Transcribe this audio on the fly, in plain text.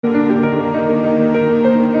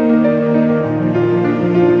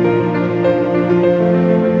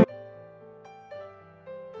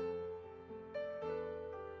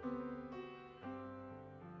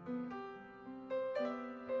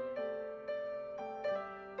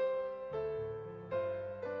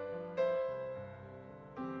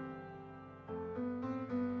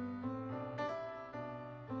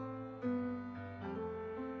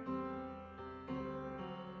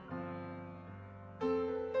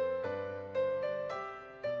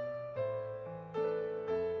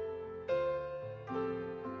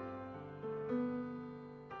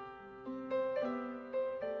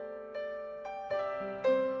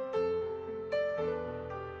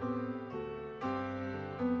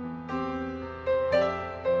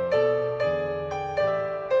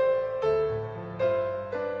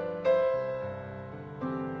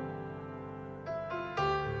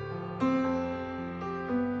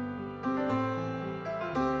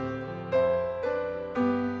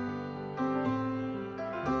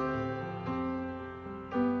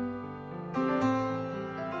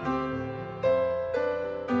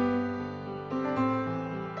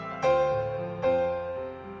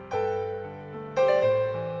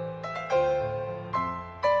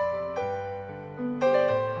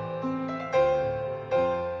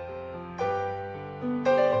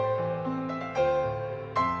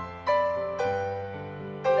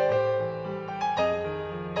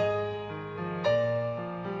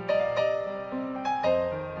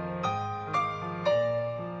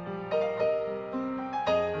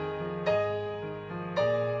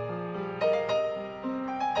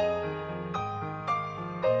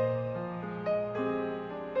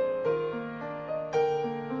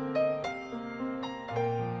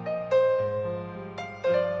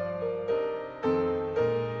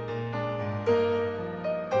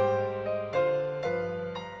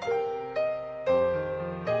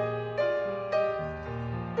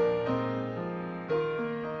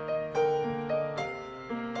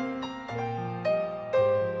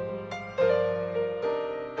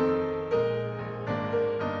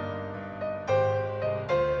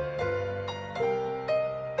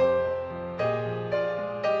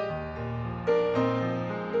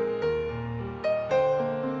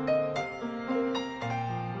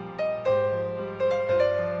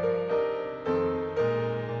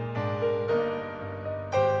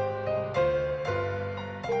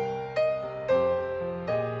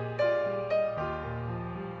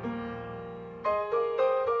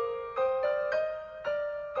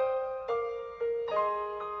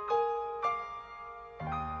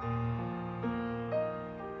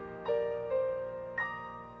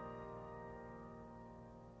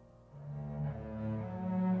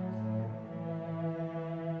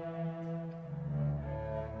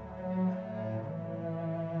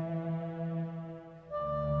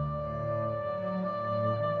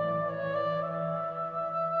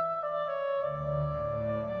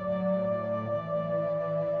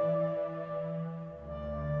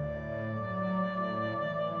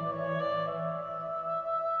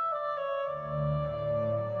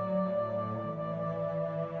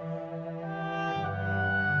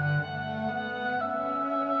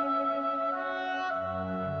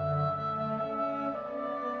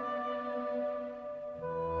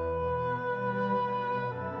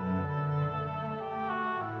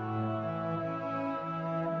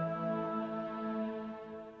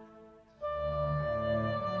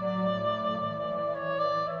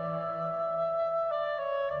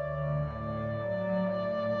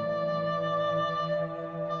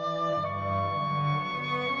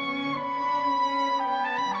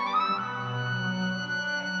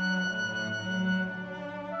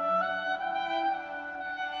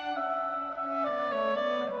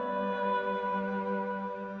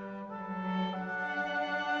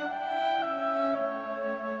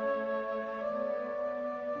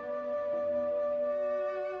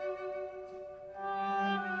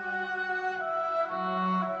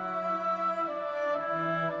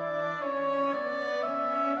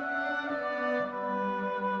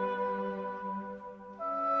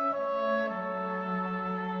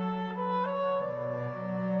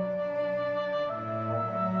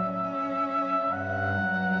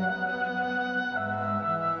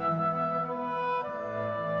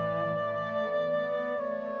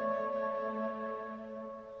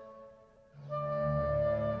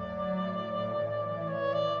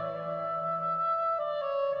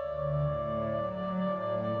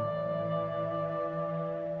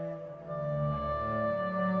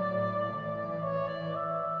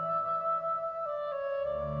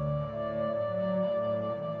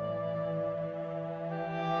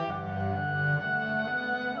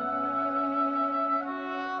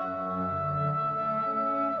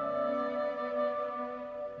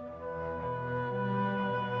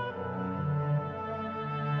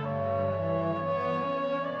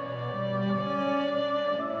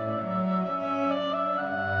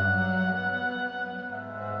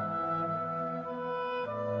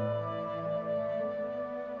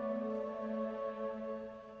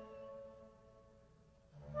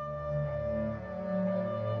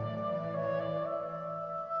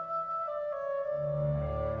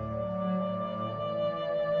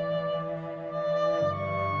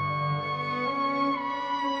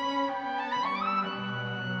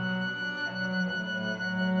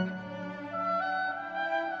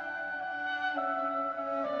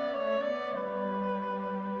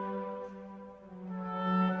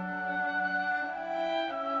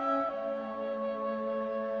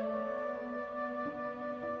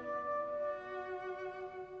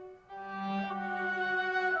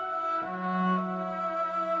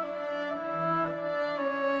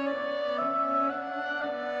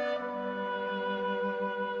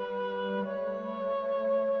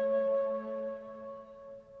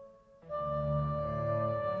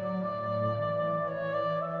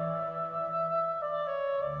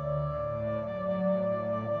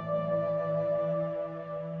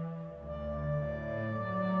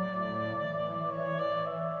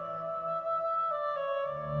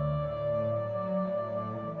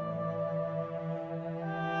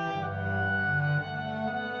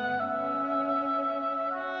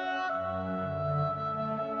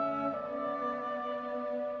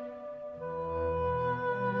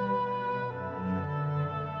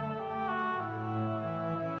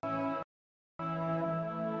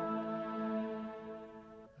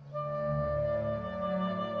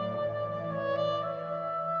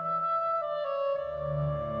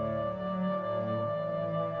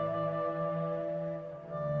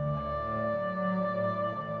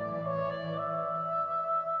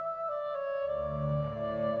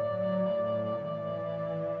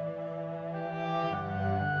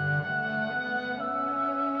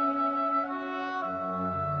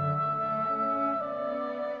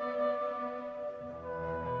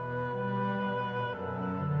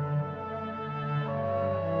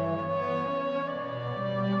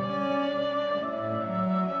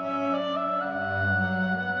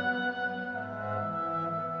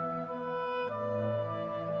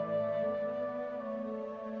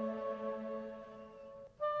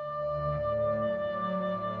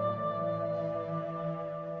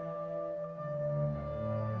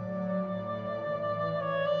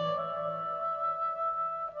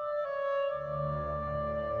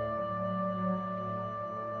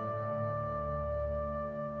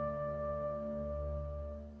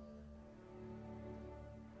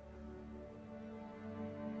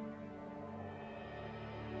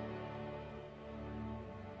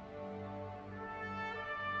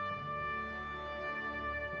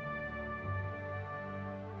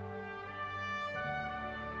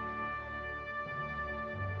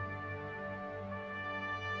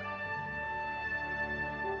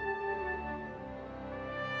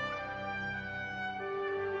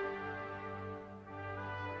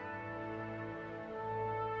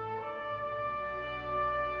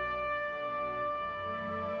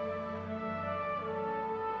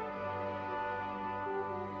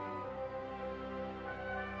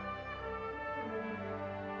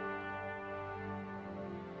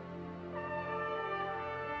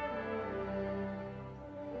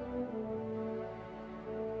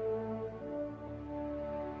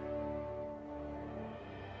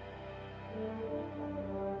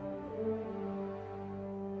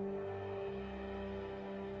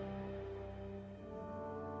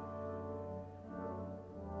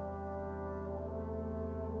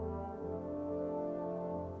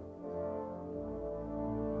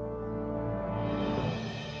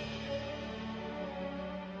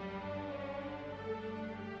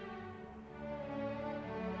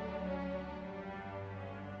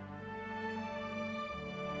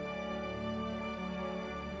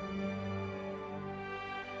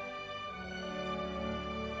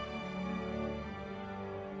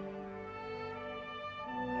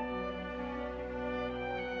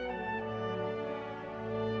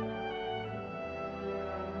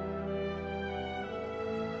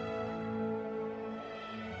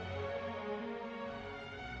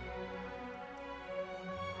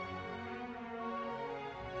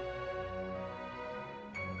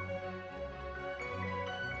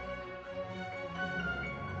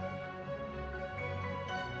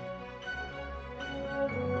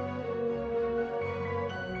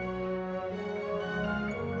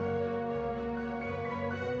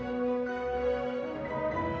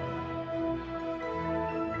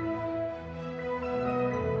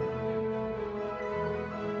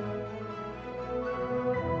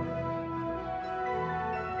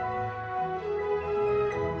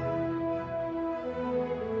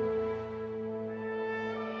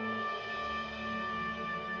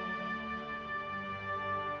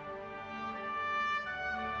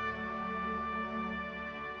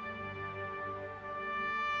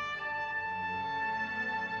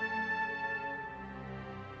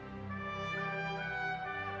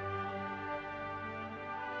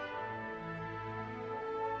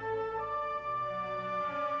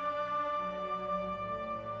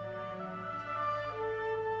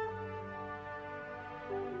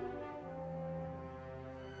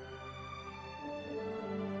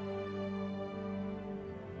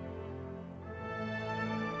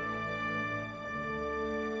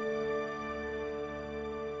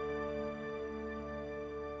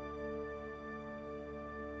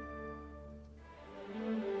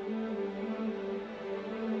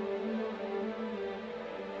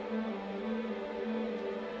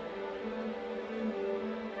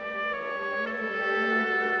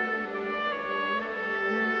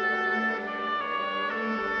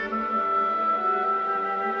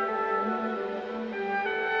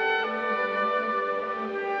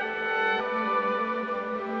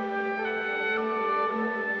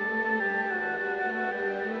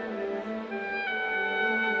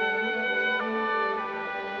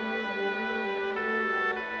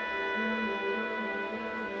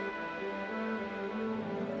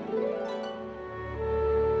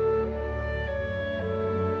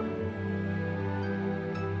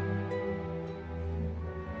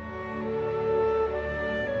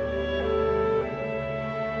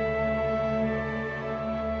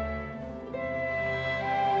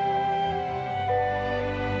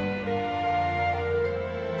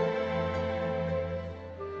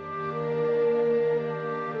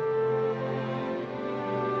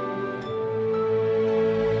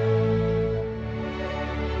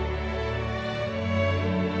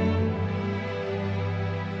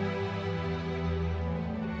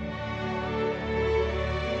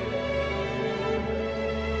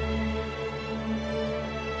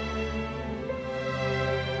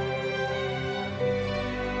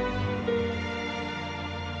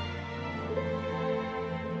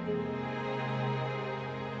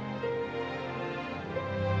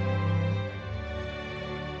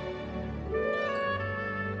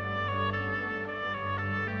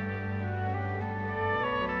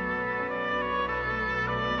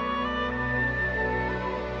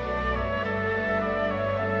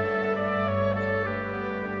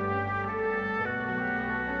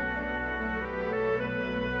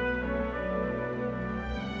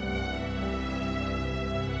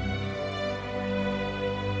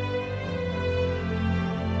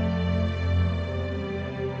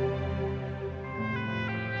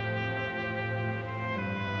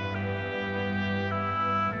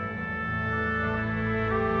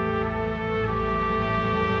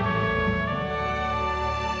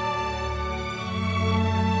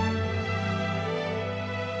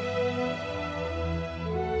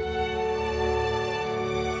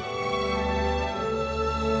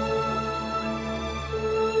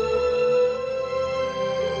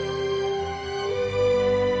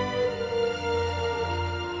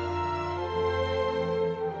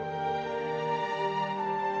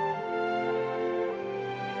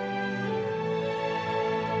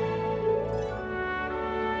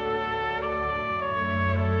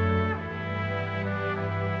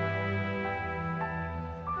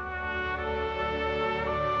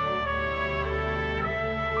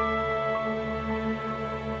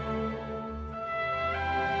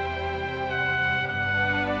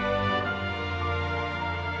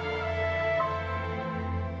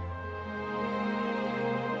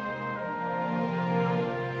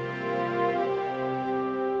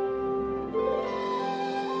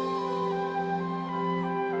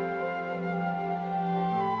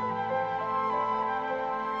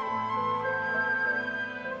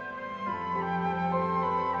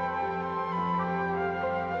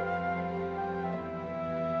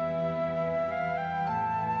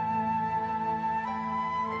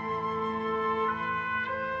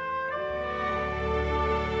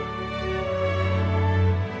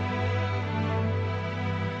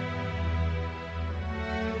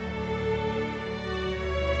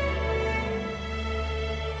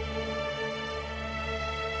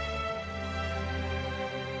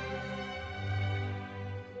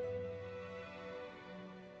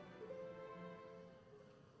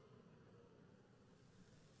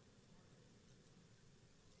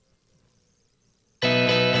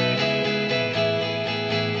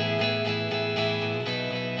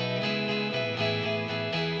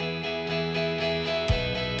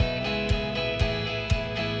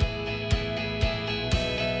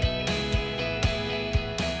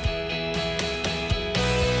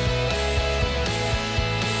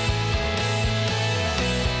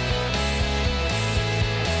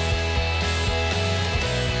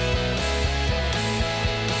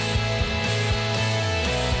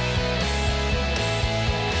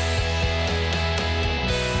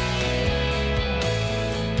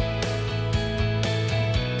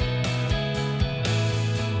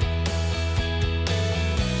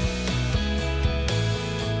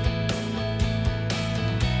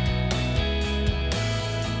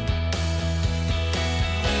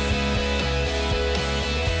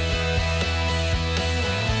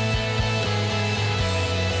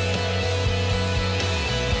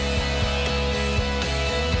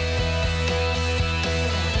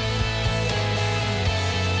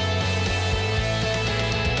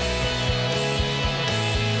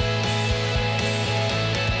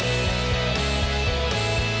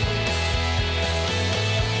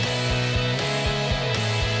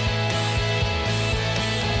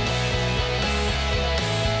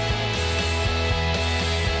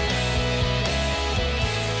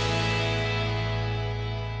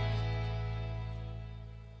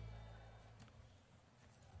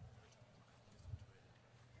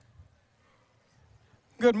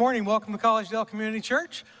Good morning. Welcome to Collegedale Community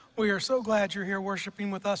Church. We are so glad you're here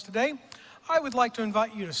worshiping with us today. I would like to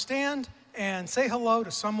invite you to stand and say hello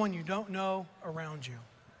to someone you don't know around you.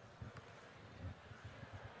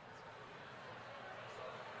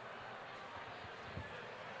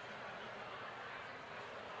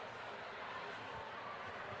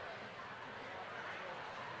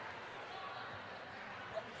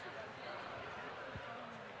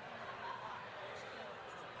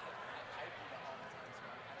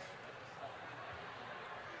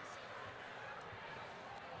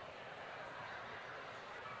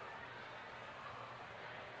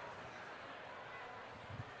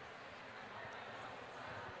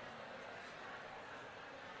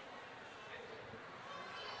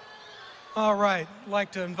 All right, I'd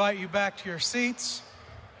like to invite you back to your seats.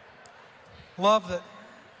 Love that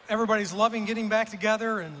everybody's loving getting back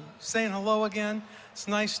together and saying hello again. It's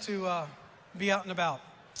nice to be out and about.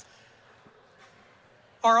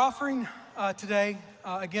 Our offering today,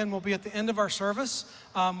 again, will be at the end of our service.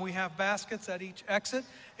 We have baskets at each exit,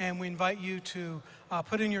 and we invite you to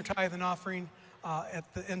put in your tithe and offering at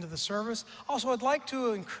the end of the service. Also, I'd like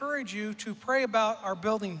to encourage you to pray about our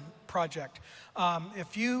building project.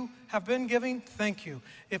 If you have been giving, thank you.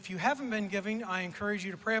 If you haven't been giving, I encourage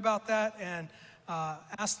you to pray about that and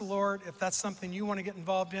ask the Lord if that's something you want to get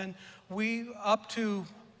involved in. We, up to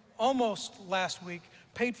almost last week,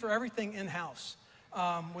 paid for everything in-house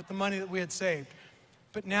with the money that we had saved.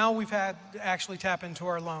 But now we've had to actually tap into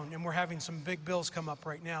our loan, and we're having some big bills come up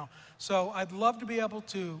right now. So I'd love to be able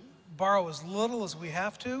to borrow as little as we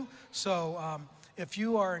have to. So if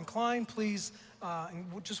you are inclined, please,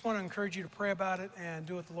 and we just want to encourage you to pray about it and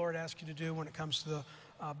do what the Lord asks you to do when it comes to the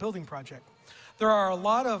building project. There are a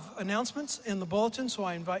lot of announcements in the bulletin, so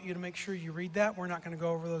I invite you to make sure you read that. We're not going to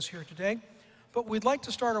go over those here today. But we'd like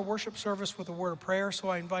to start our worship service with a word of prayer, so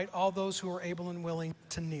I invite all those who are able and willing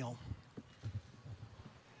to kneel.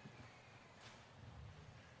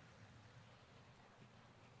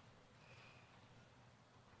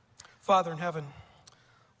 Father in heaven,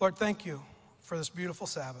 Lord, thank you for this beautiful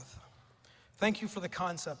Sabbath. Thank you for the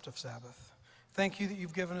concept of Sabbath. Thank you that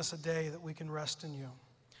you've given us a day that we can rest in you,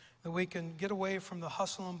 that we can get away from the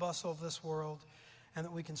hustle and bustle of this world, and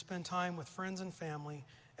that we can spend time with friends and family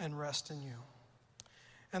and rest in you.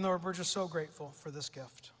 And Lord, we're just so grateful for this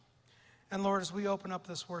gift. And Lord, as we open up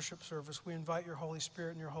this worship service, we invite your Holy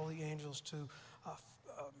Spirit and your holy angels to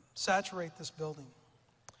saturate this building.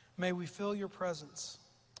 May we feel your presence.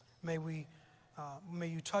 May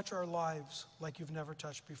you touch our lives like you've never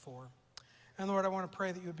touched before. And Lord, I want to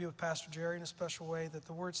pray that you would be with Pastor Jerry in a special way, that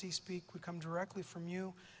the words he speaks would come directly from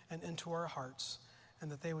you and into our hearts,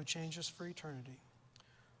 and that they would change us for eternity.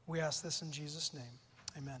 We ask this in Jesus' name.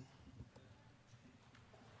 Amen.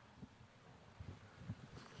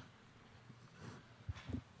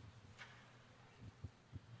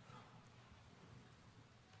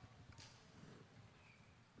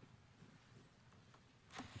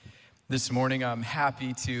 This morning, I'm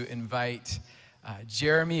happy to invite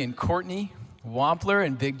Jeremy and Courtney Wampler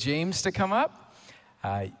and Big James to come up.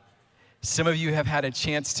 Some of you have had a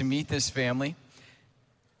chance to meet this family,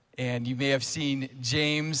 and you may have seen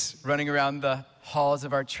James running around the halls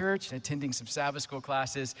of our church and attending some Sabbath school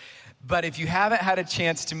classes. But if you haven't had a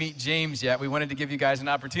chance to meet James yet, we wanted to give you guys an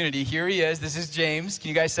opportunity. Here he is. This is James. Can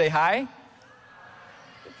you guys say hi?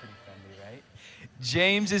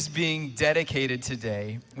 James is being dedicated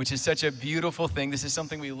today, which is such a beautiful thing. This is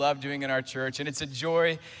something we love doing in our church, and it's a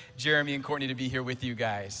joy, Jeremy and Courtney, to be here with you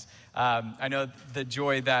guys. I know the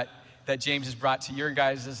joy that James has brought to your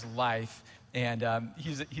guys' life, and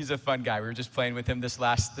he's a fun guy. We were just playing with him this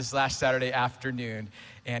last Saturday afternoon,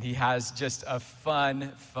 and he has just a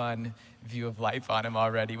fun view of life on him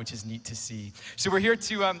already, which is neat to see. So we're here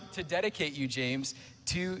to dedicate you, James,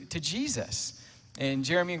 to Jesus. And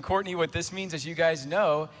Jeremy and Courtney, what this means, as you guys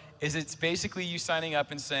know, is it's basically you signing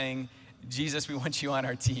up and saying, Jesus, we want you on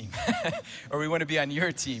our team, or we want to be on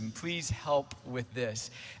your team. Please help with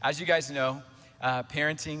this. As you guys know,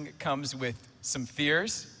 parenting comes with some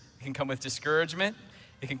fears. It can come with discouragement.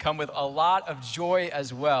 It can come with a lot of joy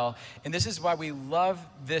as well. And this is why we love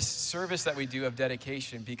this service that we do of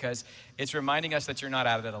dedication, because it's reminding us that you're not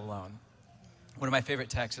at it alone. One of my favorite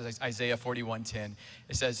texts is Isaiah 41:10.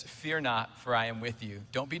 It says, "Fear not, for I am with you.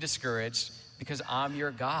 Don't be discouraged, because I'm your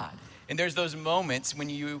God." And there's those moments when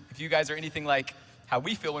if you guys are anything like how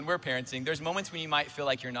we feel when we're parenting, there's moments when you might feel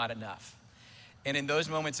like you're not enough. And in those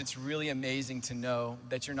moments, it's really amazing to know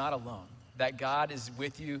that you're not alone, that God is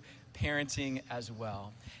with you parenting as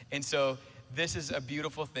well. And so this is a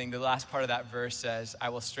beautiful thing. The last part of that verse says, I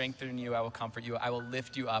will strengthen you, I will comfort you, I will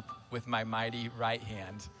lift you up with my mighty right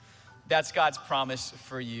hand. That's God's promise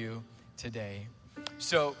for you today.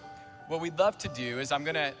 So what we'd love to do is I'm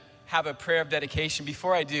gonna have a prayer of dedication.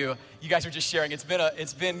 Before I do, you guys were just sharing, it's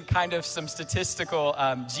been kind of some statistical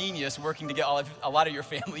genius working to get a lot of your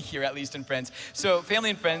family here, at least, and friends. So family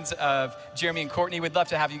and friends of Jeremy and Courtney, we'd love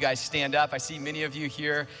to have you guys stand up. I see many of you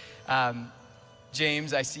here.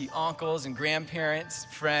 James, I see uncles and grandparents,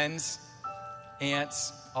 friends,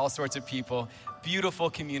 aunts, all sorts of people. Beautiful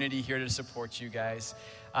community here to support you guys.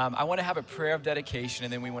 I want to have a prayer of dedication,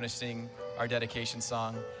 and then we want to sing our dedication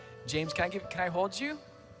song. James, can I hold you?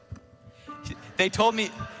 They told me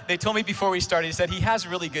before we started, he said he has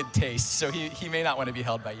really good taste, so he may not want to be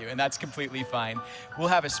held by you, and that's completely fine. We'll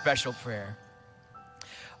have a special prayer.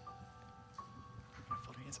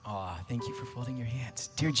 Thank you for folding your hands.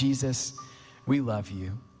 Dear Jesus, we love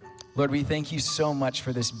you. Lord, we thank you so much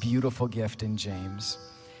for this beautiful gift in James.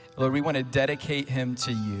 Lord, we want to dedicate him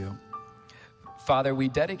to you. Father, we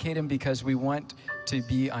dedicate him because we want to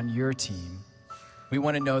be on your team. We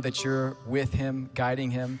want to know that you're with him, guiding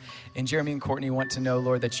him. And Jeremy and Courtney want to know,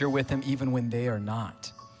 Lord, that you're with him even when they are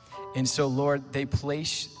not. And so, Lord, they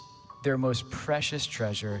place their most precious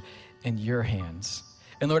treasure in your hands.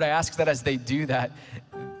 And Lord, I ask that as they do that,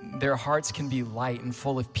 their hearts can be light and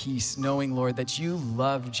full of peace, knowing, Lord, that you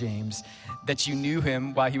love James, that you knew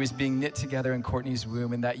him while he was being knit together in Courtney's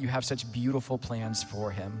womb, and that you have such beautiful plans for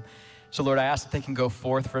him. So, Lord, I ask that they can go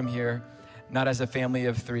forth from here, not as a family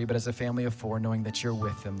of 3, but as a family of 4, knowing that you're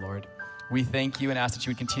with them, Lord. We thank you and ask that you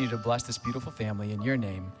would continue to bless this beautiful family. In your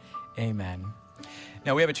name, amen.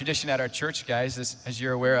 Now, we have a tradition at our church, guys, as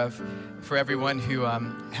you're aware of, for everyone who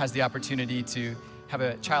has the opportunity to have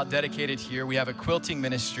a child dedicated here. We have a quilting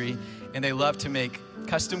ministry, and they love to make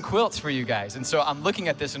custom quilts for you guys. And so I'm looking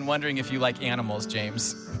at this and wondering if you like animals,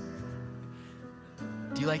 James.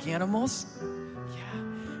 Do you like animals?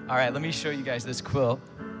 Yeah. All right, let me show you guys this quilt.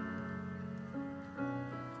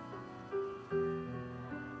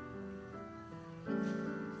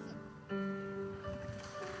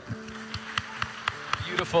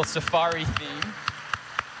 Beautiful safari theme.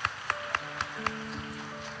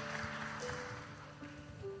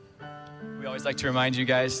 We always like to remind you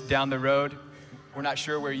guys, down the road, we're not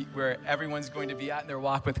sure where everyone's going to be at in their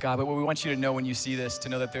walk with God, but what we want you to know when you see this, to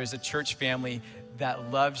know that there's a church family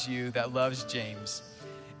that loves you, that loves James.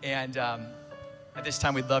 And at this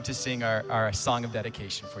time, we'd love to sing our song of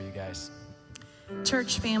dedication for you guys.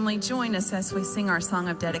 Church family, join us as we sing our song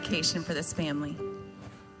of dedication for this family.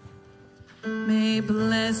 May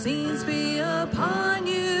blessings be upon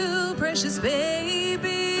you, precious baby.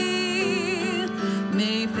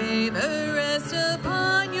 May favor rest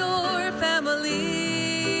upon your family.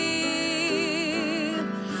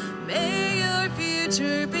 May your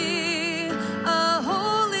future be a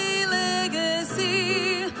holy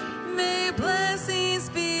legacy. May blessings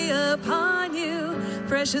be upon you,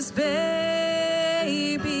 precious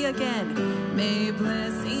baby. Again, may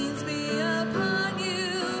blessings be upon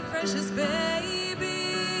you, precious baby.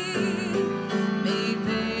 May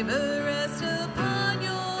favor rest upon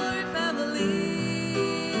your family.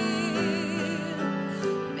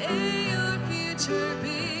 May your future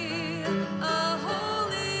be a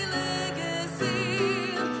holy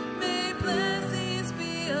legacy. May blessings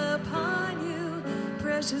be upon you,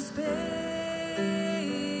 precious baby.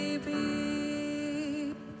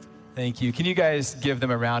 Thank you. Can you guys give them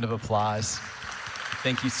a round of applause?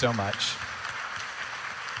 Thank you so much.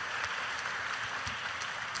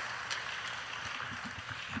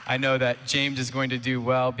 I know that James is going to do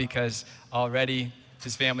well because already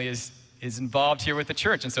his family is involved here with the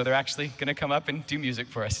church, and so they're actually going to come up and do music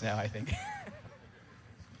for us now, I think.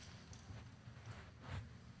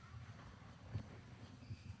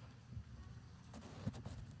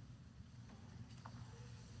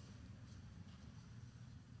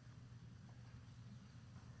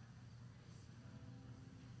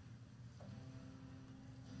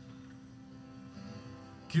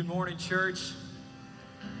 Good morning, church.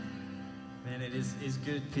 Man, it is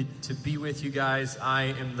good to be with you guys. I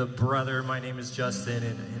am the brother. My name is Justin,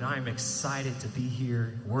 and I'm excited to be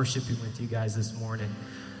here worshiping with you guys this morning.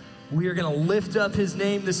 We are going to lift up his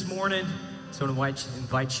name this morning. So I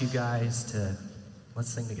invite you guys to, let's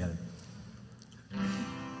sing together.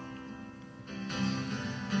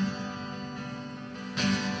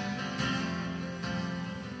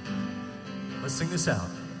 Let's sing this out.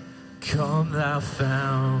 Come thou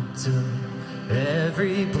fount of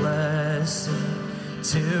every blessing,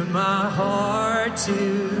 tune my heart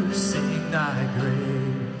to sing thy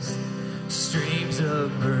grace. Streams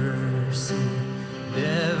of mercy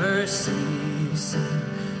never ceasing,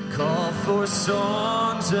 call for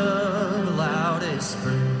songs of loudest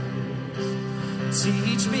praise.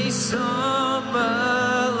 Teach me some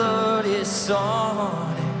melodious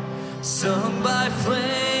song sung by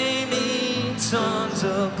flaming tongues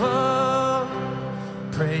above.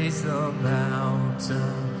 Praise the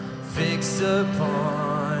mountain fixed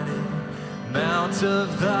upon it, mount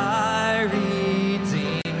of thy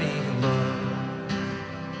redeeming love.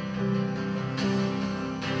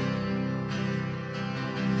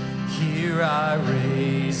 Here I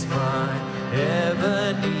raise my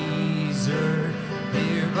Ebenezer,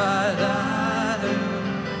 here by thy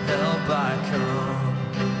help I come,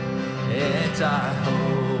 and I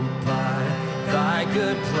hope by thy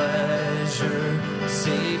good pleasure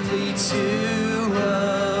safely to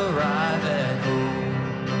arrive at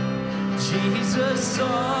home. Jesus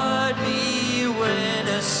sought me when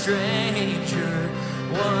a stranger,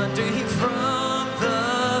 wandering from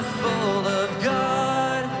the fold of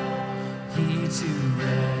God, he to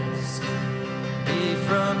rescue me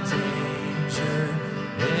from danger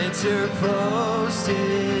interposed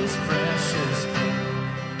his precious blood.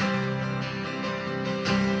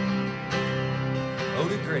 Oh,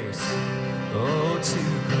 to grace, oh, to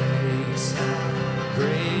grace, how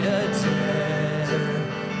great a debtor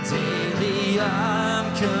daily I'm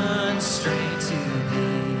constrained to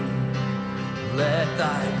be. Let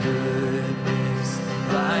thy goodness,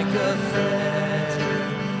 like a fetter,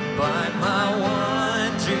 bind my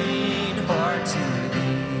wandering heart to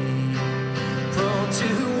thee. Prone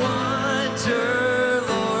to wander,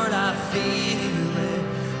 Lord, I feel it.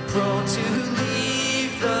 Prone to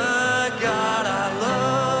leave the God I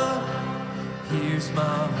love. Here's my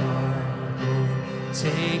heart, Lord,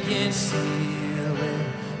 take and seal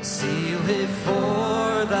it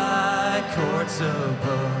for thy courts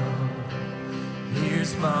above.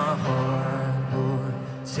 Here's my heart, Lord,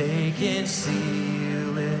 take and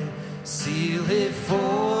seal it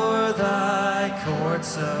for thy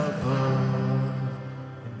courts above.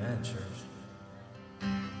 Amen, church.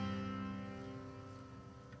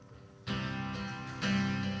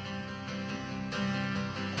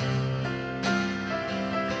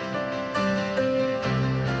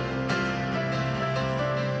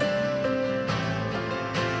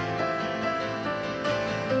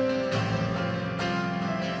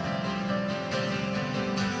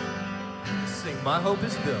 My hope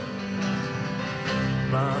is built.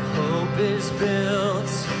 My hope is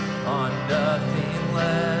built on nothing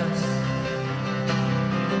less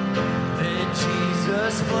than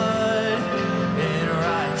Jesus' blood and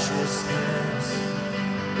righteousness.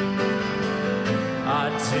 I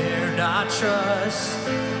dare not trust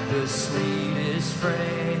the sweetest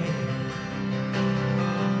frame,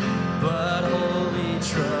 but wholly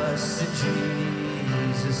trust in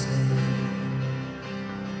Jesus' name.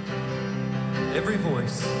 Every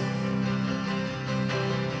voice.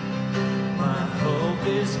 My hope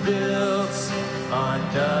is built on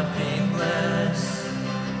nothing less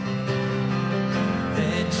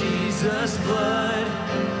than Jesus' blood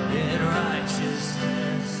and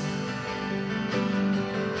righteousness.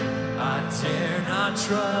 I dare not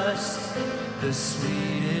trust the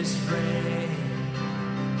sweetest frame,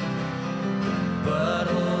 but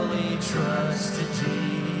only trust in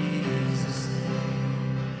Jesus'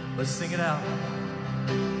 name. Let's sing it out.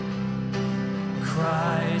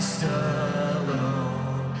 Christ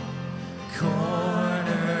alone,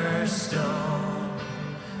 cornerstone,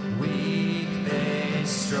 weak made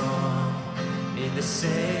strong in the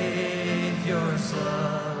Savior's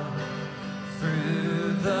love.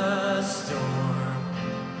 Through the storm,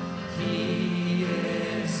 He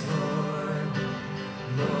is Lord,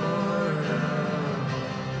 Lord of all.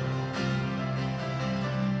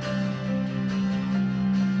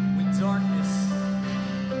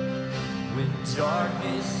 When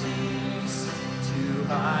darkness seems to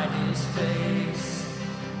hide His face,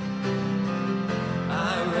 I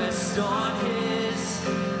rest on His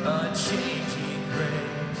unchanging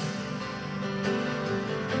grace.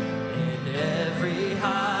 In every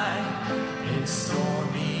high and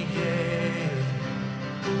stormy gale,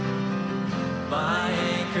 my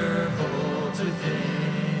anchor holds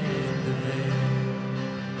within the veil.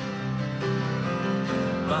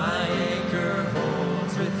 My anchor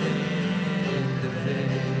holds within the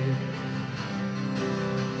veil.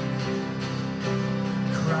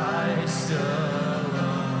 Christ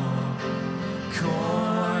alone,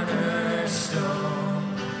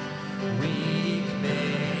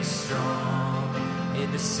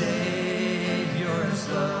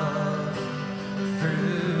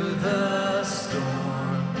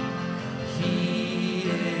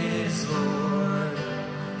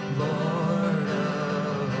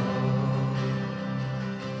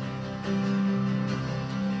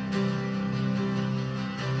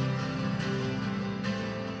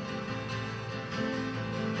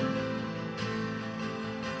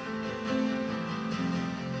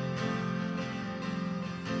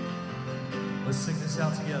 Let's sing this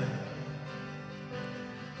out together.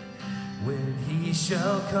 When he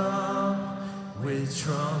shall come with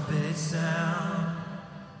trumpet sound,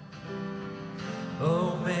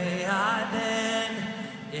 oh, may I then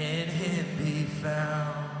in him be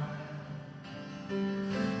found,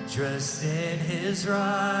 dressed in his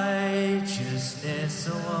righteousness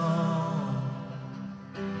alone.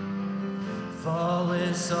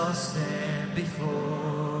 Faultless I'll stand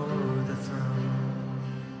before the throne.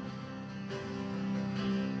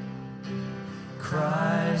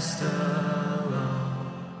 Christ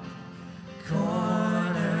alone,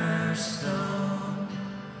 cornerstone,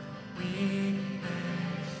 we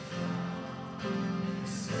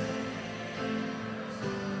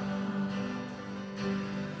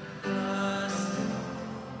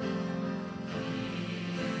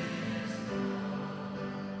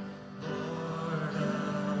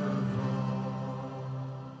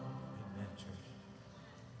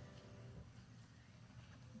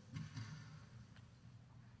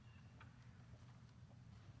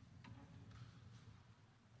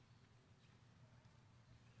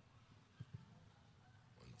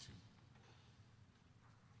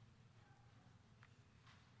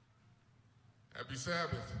Happy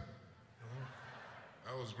Sabbath.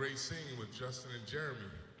 That was great singing with Justin and Jeremy.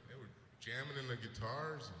 They were jamming in the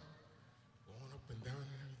guitars and going up and down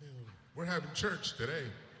and everything. We're having church today.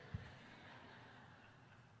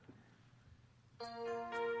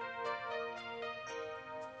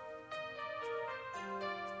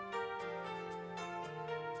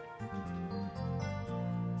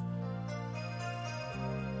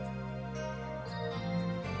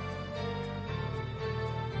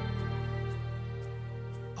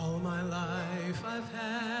 I've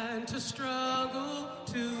had to struggle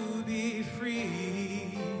to be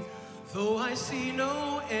free. Though I see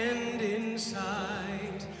no end in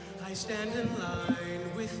sight, I stand in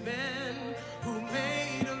line with men who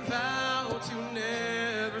made a vow to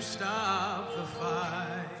never stop the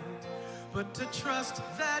fight, but to trust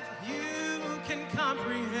that you can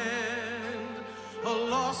comprehend a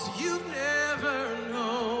loss you've never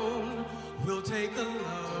known. Will take the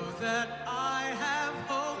love that I have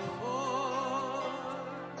hoped for,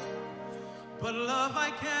 but love I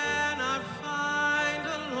cannot find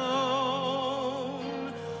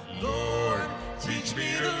alone. Lord, teach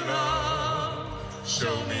me to love,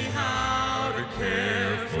 show me how to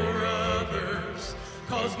care for others,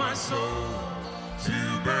 cause my soul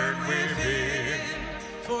to burn within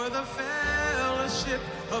for the fellowship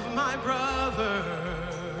of my brother.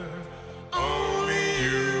 Only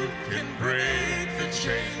you can break the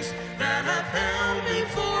chains that have held me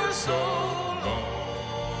for so long.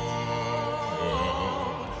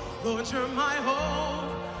 Lord, you're my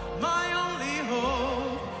hope, my only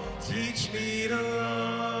hope. Teach me to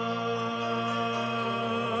love.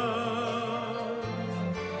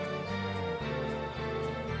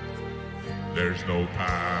 There's no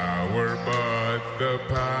power but the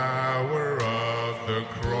power of the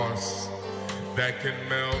cross that can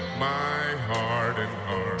melt my heart and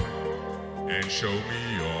heart and show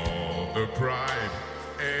me all the pride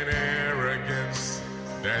and arrogance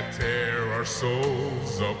that tear our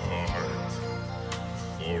souls apart.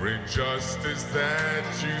 For injustice that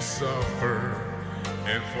you suffer,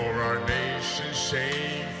 and for our nation's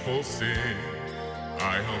shameful sin,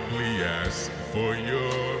 I humbly ask for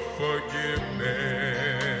your forgiveness.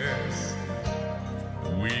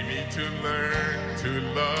 We need to learn to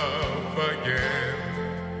love again.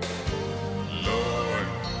 Lord,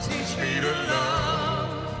 teach me to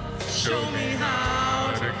love, show me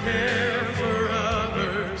how to care for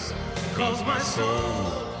others, cause my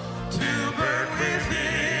soul to burn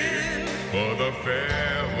within for the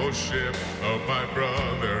fellowship of my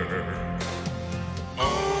brother.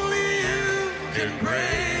 Only you can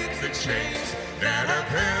break the chains that have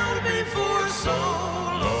held me for so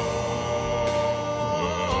long.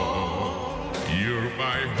 You're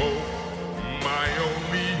my hope, my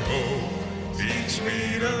only hope. Teach me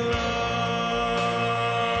to love.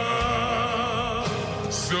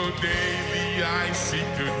 So daily I seek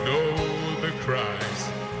to know the Christ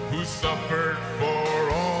who suffered for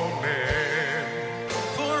all men.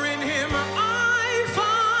 For in him I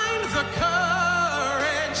find the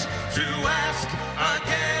courage to ask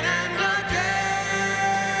again and again.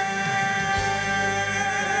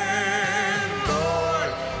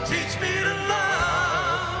 Lord, teach me to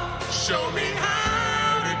love, show me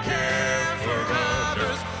how to care for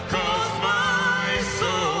others, cause my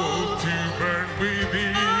soul to burn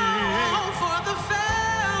within. Oh, for the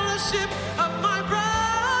fellowship of my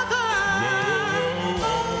brother.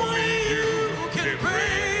 Only you can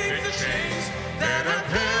break the chains that have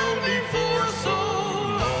held me for so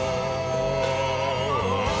long.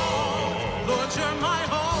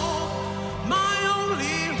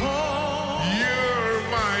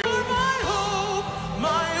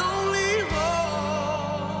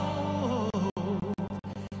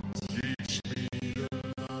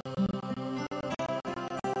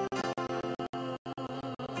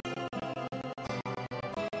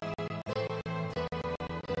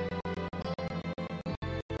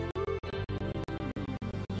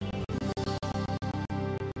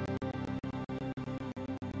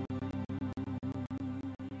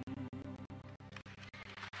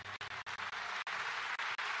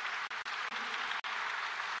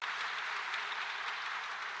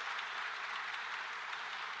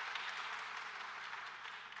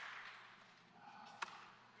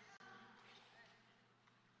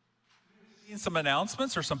 some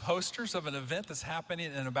announcements or some posters of an event that's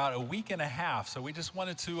happening in about a week and a half. So we just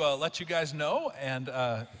wanted to let you guys know, and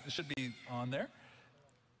it should be on there.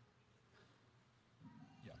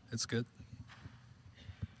 Yeah, it's good.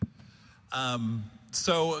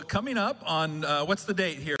 So coming up on, what's the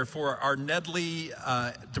date here for our Nedley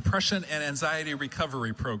Depression and Anxiety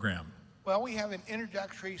Recovery Program? Well, we have an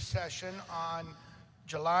introductory session on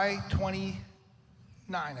July 29,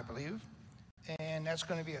 I believe, and that's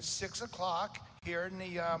going to be at 6 o'clock here in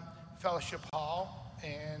the fellowship hall,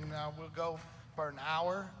 and we'll go for an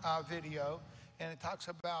hour video, and it talks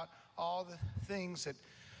about all the things that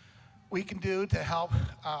we can do to help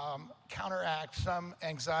counteract some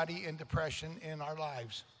anxiety and depression in our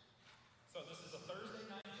lives. So this is a Thursday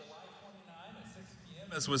night, July 29 at 6 p.m.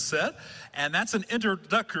 as was said, and that's an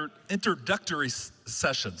introductory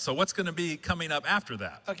session. So what's going to be coming up after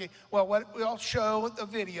that? Okay, well, we'll show the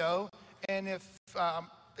video, and if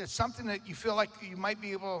it's something that you feel like you might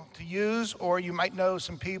be able to use, or you might know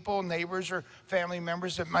some people, neighbors or family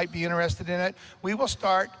members that might be interested in it, we will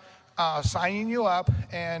start signing you up,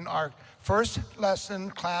 and our first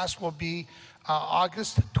lesson class will be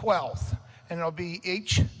August 12th, and it'll be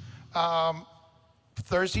each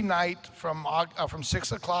Thursday night from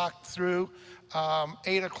 6 o'clock through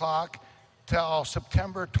 8 o'clock till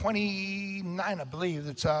September 29, I believe.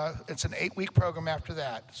 It's an 8-week program after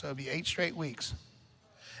that, so it'll be 8 straight weeks.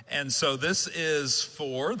 And so this is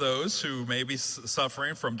for those who may be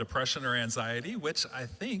suffering from depression or anxiety, which I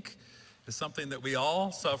think is something that we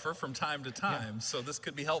all suffer from time to time. Yeah. So this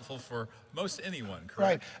could be helpful for most anyone,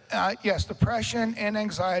 correct? Right. Yes, depression and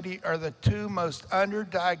anxiety are the two most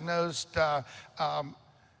underdiagnosed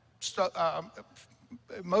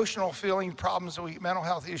emotional feeling problems mental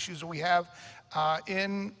health issues that we have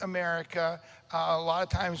in America. A lot of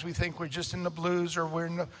times we think we're just in the blues, or we're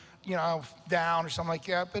in the, down or something like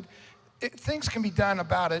that. But things can be done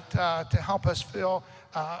about it to help us feel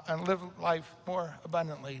and live life more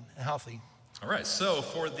abundantly and healthy. All right, so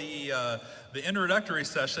for the introductory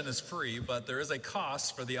session is free, but there is a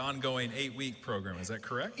cost for the ongoing 8-week program. Is that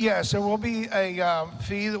correct? Yes, there will be a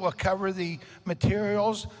fee that will cover the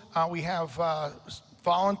materials. We have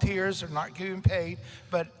volunteers, are not getting paid,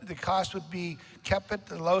 but the cost would be kept at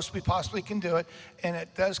the lowest we possibly can do it, and it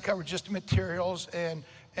does cover just the materials and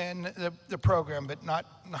the program, but not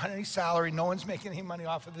any salary. No one's making any money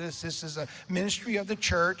off of this. This is a ministry of the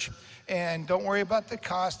church, and don't worry about the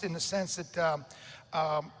cost in the sense that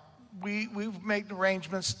we've made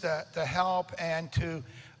arrangements to help and to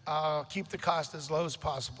keep the cost as low as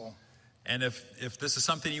possible. And if this is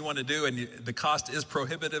something you want to do and the cost is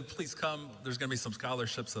prohibitive, please come. There's going to be some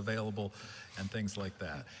scholarships available and things like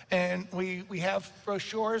that. And we have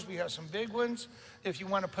brochures. We have some big ones. If you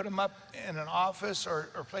want to put them up in an office or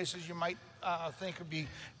places you might think would be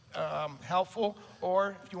helpful,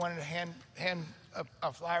 or if you wanted to hand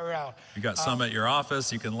a flyer out. You got some at your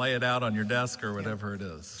office. You can lay it out on your desk or whatever it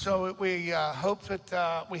is. So we hope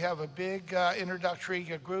that we have a big introductory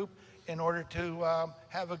group in order to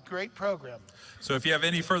have a great program. So if you have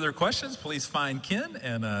any further questions, please find Ken,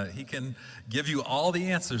 and he can give you all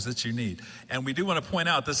the answers that you need. And we do want to point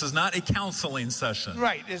out, this is not a counseling session.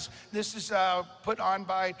 Right. This is put on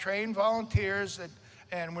by trained volunteers,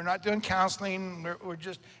 and we're not doing counseling. We're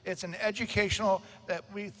just, it's an educational,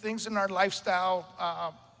 things in our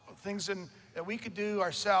lifestyle, that we could do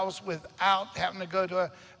ourselves without having to go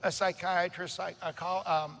to a psychiatrist,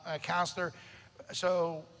 a counselor.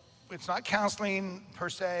 So it's not counseling per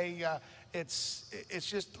se. It's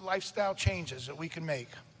just lifestyle changes that we can make.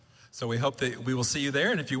 So we hope that we will see you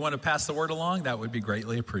there, and if you want to pass the word along, that would be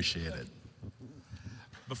greatly appreciated.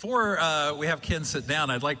 Before we have Ken sit down,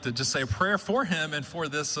 I'd like to just say a prayer for him and for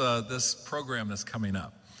this program that's coming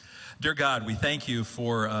up. Dear God, we thank you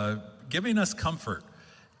for giving us comfort,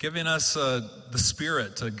 giving us the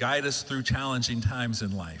Spirit to guide us through challenging times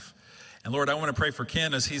in life. And Lord, I want to pray for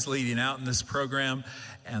Ken as he's leading out in this program,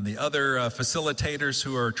 and the other facilitators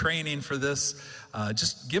who are training for this.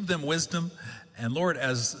 Just give them wisdom. And Lord,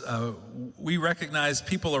 as we recognize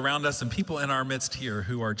people around us and people in our midst here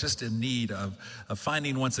who are just in need of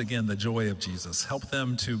finding once again the joy of Jesus, help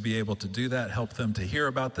them to be able to do that, help them to hear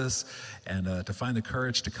about this, and to find the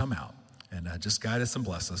courage to come out. And just guide us and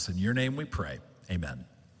bless us. In your name we pray. Amen.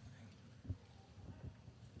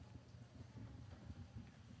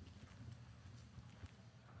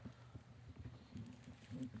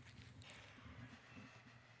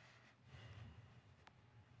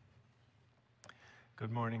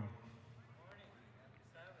 Good morning.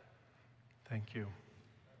 Thank you.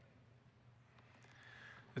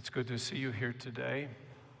 It's good to see you here today.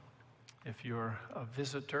 If you're a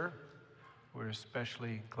visitor, We're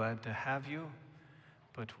especially glad to have you,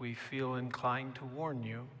 but we feel inclined to warn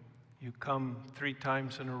you. You come 3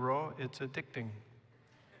 times in a row, it's addicting.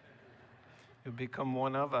 You become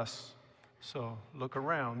one of us. So look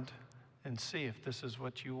around and see if this is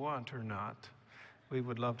what you want or not. We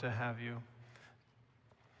would love to have you.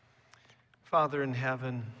 Father in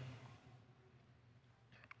heaven,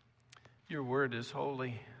 your word is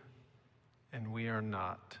holy, and we are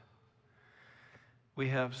not. We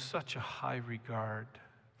have such a high regard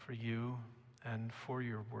for you and for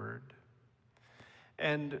your word.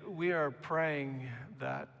 And we are praying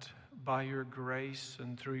that by your grace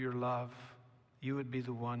and through your love, you would be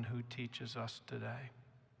the one who teaches us today.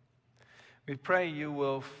 We pray you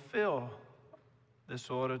will fill this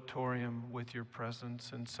auditorium with your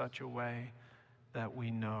presence in such a way that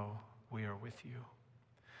we know we are with you.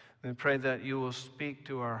 We pray that you will speak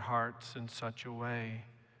to our hearts in such a way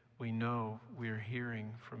we know we're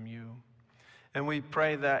hearing from you. And we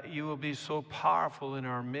pray that you will be so powerful in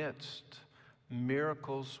our midst,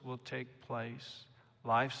 miracles will take place,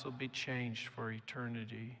 lives will be changed for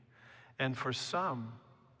eternity. And for some,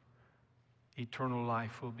 eternal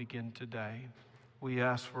life will begin today. We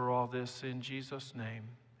ask for all this in Jesus' name.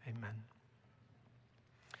 Amen.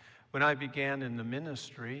 When I began in the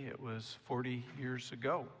ministry, it was 40 years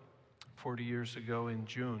ago in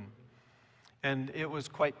June. And it was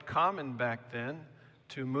quite common back then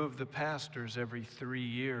to move the pastors every 3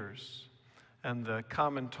 years. And the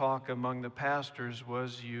common talk among the pastors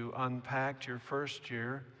was you unpacked your first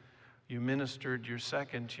year, you ministered your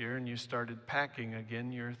second year, and you started packing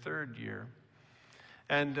again your third year.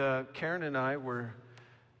 And Karen and I were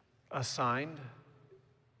assigned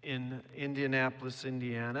in Indianapolis,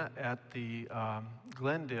 Indiana, at the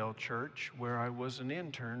Glendale Church, where I was an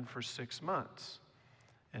intern for 6 months.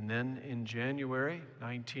 And then in January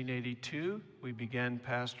 1982, we began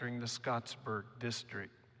pastoring the Scottsburg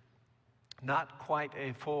district. Not quite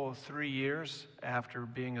a full 3 years after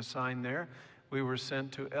being assigned there, we were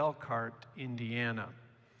sent to Elkhart, Indiana.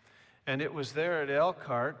 And it was there at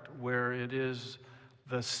Elkhart where it is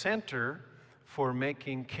the center for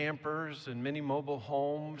making campers and many mobile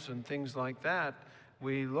homes and things like that.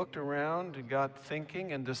 We looked around and got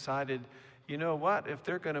thinking and decided, you know what, if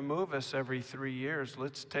they're going to move us every 3 years,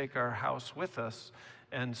 let's take our house with us.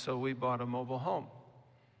 And so we bought a mobile home.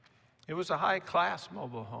 It was a high-class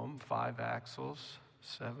mobile home, 5 axles,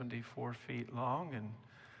 74 feet long and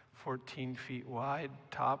 14 feet wide,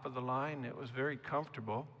 top of the line. It was very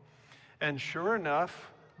comfortable. And sure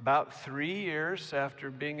enough, about 3 years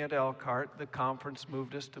after being at Elkhart, the conference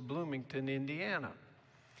moved us to Bloomington, Indiana.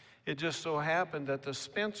 It just so happened that the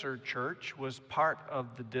Spencer Church was part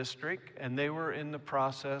of the district, and they were in the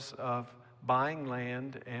process of buying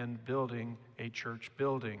land and building a church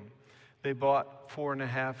building. They bought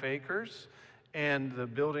 4.5 acres, and the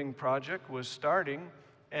building project was starting,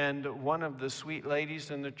 and one of the sweet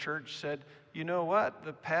ladies in the church said, you know what,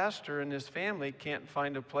 the pastor and his family can't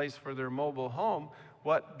find a place for their mobile home.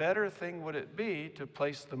 What better thing would it be to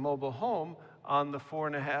place the mobile home on the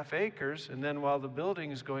 4.5 acres, and then while the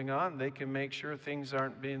building is going on, they can make sure things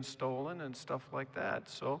aren't being stolen and stuff like that.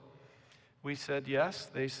 So we said yes,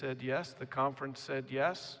 they said yes, the conference said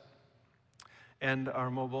yes, and our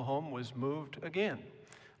mobile home was moved again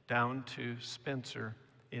down to Spencer,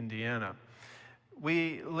 Indiana.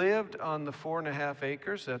 We lived on the 4.5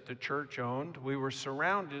 acres that the church owned. We were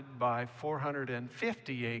surrounded by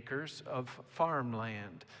 450 acres of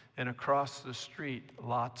farmland, and across the street,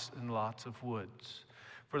 lots and lots of woods.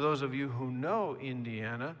 For those of you who know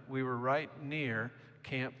Indiana, we were right near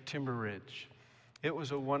Camp Timber Ridge. It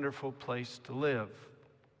was a wonderful place to live.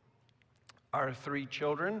 Our 3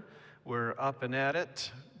 children were up and at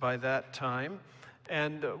it by that time,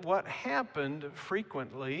 and what happened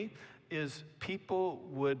frequently is people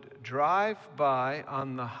would drive by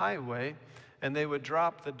on the highway and they would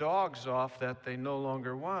drop the dogs off that they no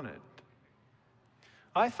longer wanted.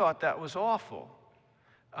 I thought that was awful.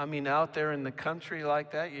 I mean, out there in the country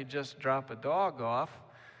like that, you just drop a dog off.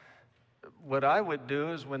 What I would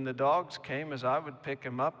do is when the dogs came is I would pick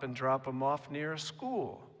them up and drop them off near a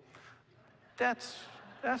school.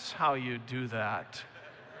 That's how you do that.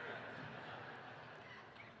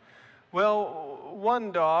 Well,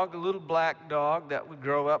 one dog, a little black dog that would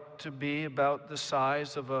grow up to be about the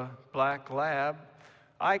size of a black lab,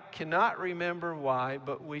 I cannot remember why,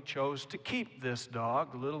 but we chose to keep this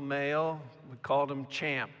dog, a little male. We called him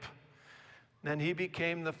Champ. Then he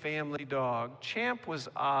became the family dog. Champ was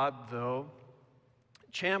odd, though.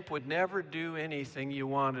 Champ would never do anything you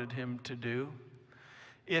wanted him to do.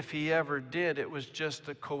 If he ever did, it was just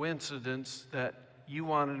a coincidence that You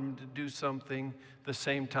wanted him to do something the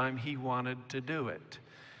same time he wanted to do it.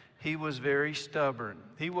 He was very stubborn.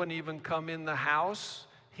 He wouldn't even come in the house.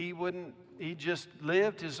 He just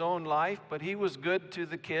lived his own life, but he was good to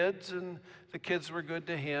the kids, and the kids were good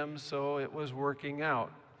to him, so it was working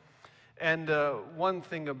out. And one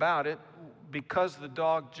thing about it, because the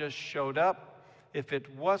dog just showed up, if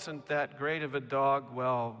it wasn't that great of a dog,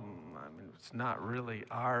 well, I mean, it's not really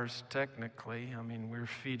ours technically. I mean, we're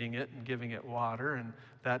feeding it and giving it water and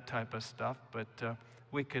that type of stuff, but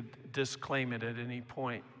we could disclaim it at any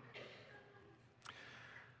point.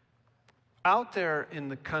 Out there in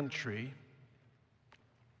the country,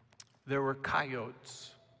 there were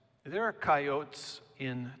coyotes. There are coyotes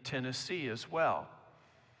in Tennessee as well.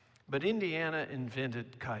 But Indiana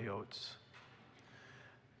invented coyotes.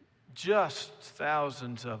 Just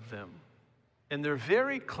thousands of them. And they're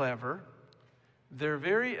very clever. They're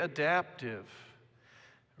very adaptive,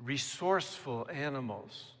 resourceful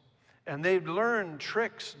animals. And they've learned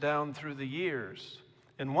tricks down through the years.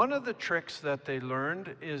 And one of the tricks that they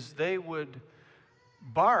learned is they would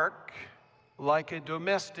bark like a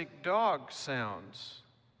domestic dog sounds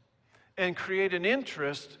and create an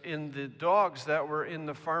interest in the dogs that were in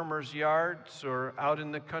the farmers' yards or out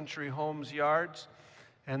in the country homes' yards.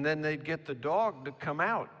 And then they'd get the dog to come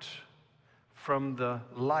out from the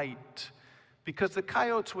light because the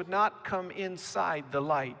coyotes would not come inside the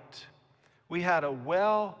light. We had a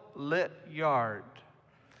well-lit yard,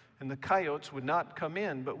 and the coyotes would not come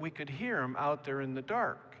in, but we could hear them out there in the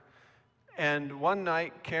dark. And one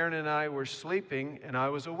night, Karen and I were sleeping, and I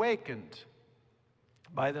was awakened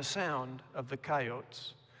by the sound of the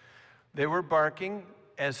coyotes. They were barking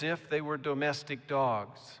as if they were domestic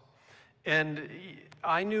dogs. And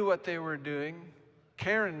I knew what they were doing.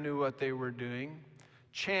 Karen knew what they were doing.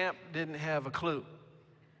 Champ didn't have a clue.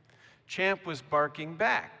 Champ was barking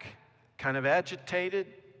back, kind of agitated.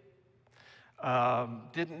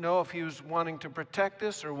 Didn't know if he was wanting to protect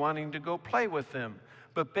us or wanting to go play with them.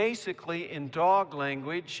 But basically, in dog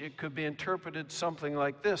language, it could be interpreted something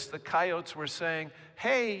like this. The coyotes were saying,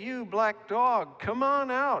 "Hey, you black dog, come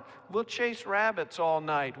on out. We'll chase rabbits all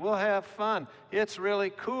night. We'll have fun. It's really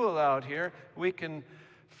cool out here. We can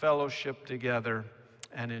fellowship together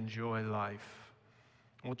and enjoy life."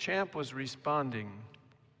 Well, Champ was responding.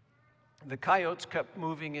 The coyotes kept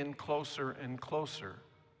moving in closer and closer.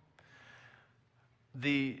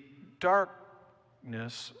 The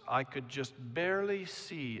darkness, I could just barely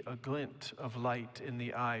see a glint of light in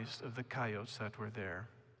the eyes of the coyotes that were there.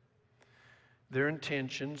 Their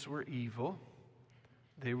intentions were evil.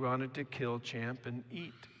 They wanted to kill Champ and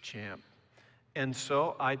eat Champ. And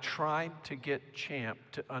so I tried to get Champ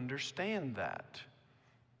to understand that.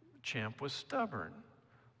 Champ was stubborn,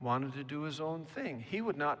 wanted to do his own thing. He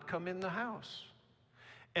would not come in the house.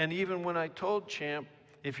 And even when I told Champ,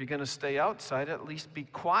 if you're going to stay outside, at least be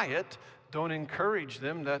quiet. Don't encourage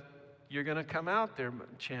them that you're going to come out there.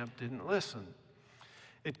 But Champ didn't listen.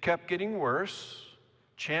 It kept getting worse.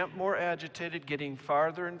 Champ more agitated, getting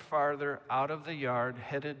farther and farther out of the yard,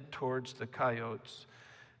 headed towards the coyotes.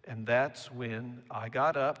 And that's when I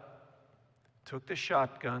got up, took the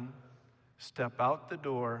shotgun, stepped out the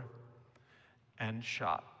door, and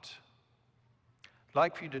shot. I'd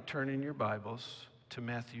like for you to turn in your Bibles to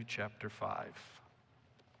Matthew chapter 5.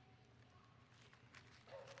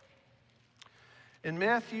 In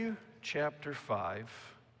Matthew chapter 5,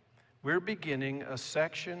 we're beginning a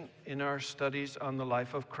section in our studies on the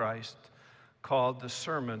life of Christ called the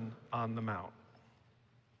Sermon on the Mount.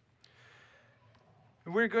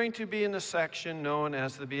 We're going to be in a section known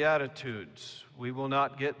as the Beatitudes. We will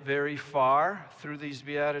not get very far through these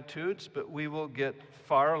Beatitudes, but we will get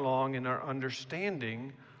far along in our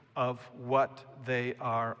understanding of what they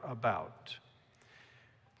are about.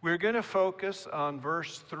 We're going to focus on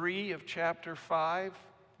verse 3 of chapter 5,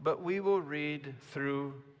 but we will read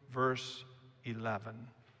through verse 11.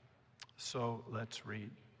 So let's read.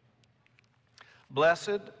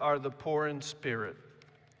 Blessed are the poor in spirit,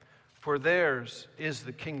 for theirs is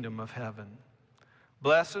the kingdom of heaven.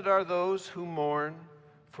 Blessed are those who mourn,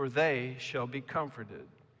 for they shall be comforted.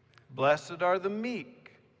 Blessed are the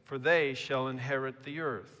meek, for they shall inherit the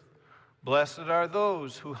earth. Blessed are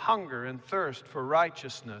those who hunger and thirst for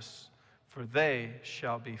righteousness, for they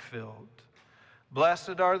shall be filled.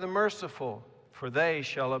 Blessed are the merciful, for they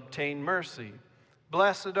shall obtain mercy.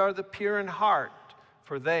 Blessed are the pure in heart,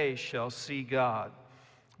 for they shall see God.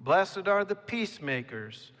 Blessed are the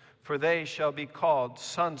peacemakers, for they shall be called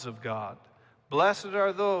sons of God. Blessed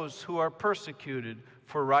are those who are persecuted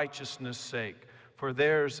for righteousness' sake, for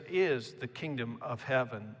theirs is the kingdom of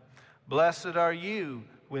heaven. Blessed are you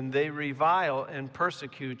when they revile and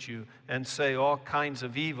persecute you and say all kinds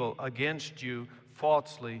of evil against you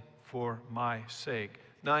falsely for my sake.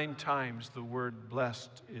 9 times the word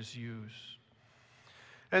blessed is used.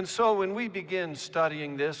 And so when we begin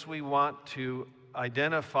studying this, we want to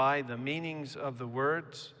identify the meanings of the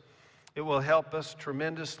words. It will help us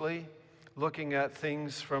tremendously looking at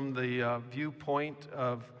things from the viewpoint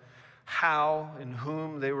of how and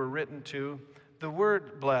whom they were written to. The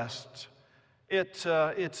word blessed,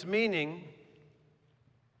 its meaning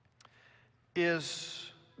is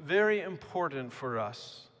very important for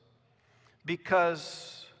us,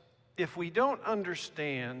 because if we don't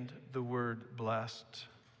understand the word blessed,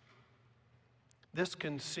 this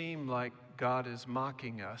can seem like God is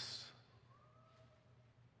mocking us.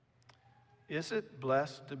 Is it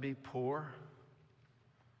blessed to be poor,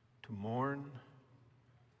 to mourn,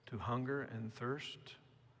 to hunger and thirst?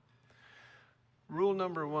 Rule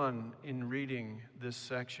number 1 in reading this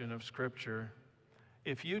section of Scripture: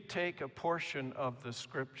 if you take a portion of the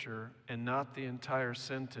Scripture and not the entire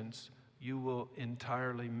sentence, you will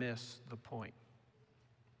entirely miss the point.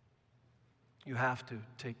 You have to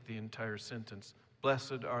take the entire sentence.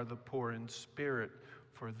 Blessed are the poor in spirit,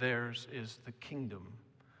 for theirs is the kingdom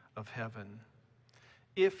of heaven.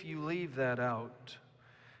 If you leave that out,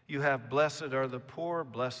 you have blessed are the poor,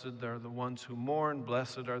 blessed are the ones who mourn,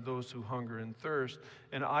 blessed are those who hunger and thirst.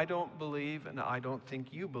 And I don't believe, and I don't think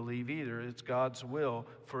you believe either, it's God's will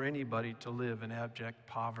for anybody to live in abject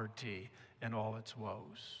poverty and all its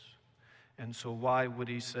woes. And so why would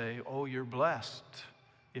he say, oh, you're blessed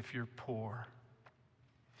if you're poor?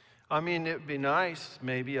 I mean, it'd be nice,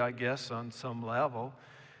 maybe, I guess, on some level.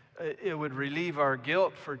 It would relieve our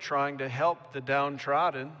guilt for trying to help the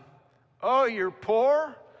downtrodden. Oh, you're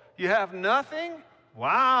poor? You have nothing?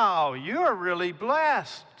 Wow, you are really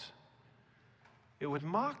blessed. It would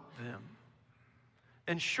mock them.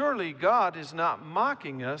 And surely God is not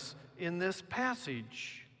mocking us in this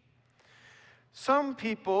passage. Some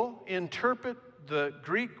people interpret the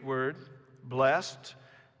Greek word blessed,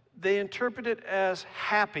 they interpret it as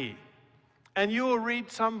happy. And you will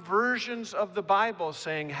read some versions of the Bible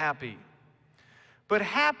saying happy. But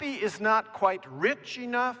happy is not quite rich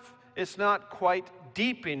enough, it's not quite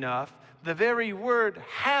deep enough. The very word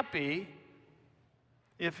happy,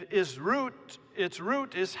 its root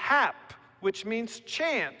is hap, which means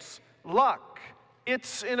chance, luck.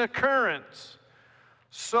 It's an occurrence.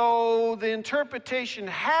 So the interpretation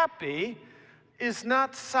happy is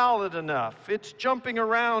not solid enough. It's jumping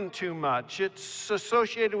around too much. It's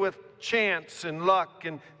associated with chance and luck,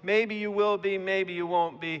 and maybe you will be, maybe you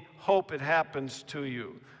won't be. Hope it happens to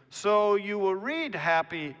you. So you will read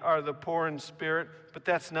happy are the poor in spirit, but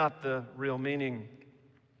that's not the real meaning.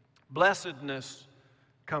 Blessedness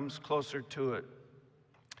comes closer to it.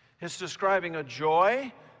 It's describing a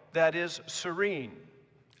joy that is serene,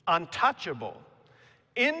 untouchable,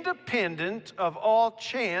 independent of all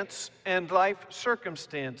chance and life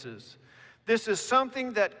circumstances. This is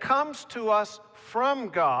something that comes to us from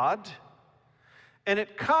God, and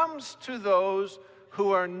it comes to those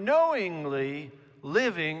who are knowingly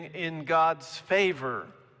living in God's favor.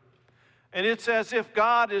 And it's as if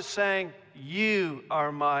God is saying, you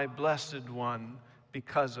are my blessed one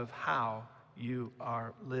because of how you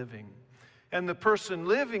are living. And the person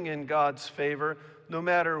living in God's favor, no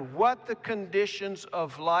matter what the conditions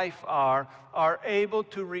of life are able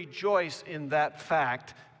to rejoice in that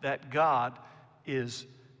fact that God is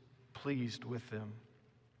pleased with them.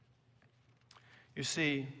 You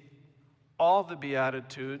see, all the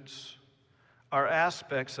Beatitudes are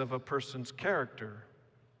aspects of a person's character.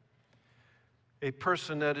 A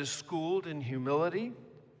person that is schooled in humility,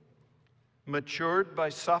 matured by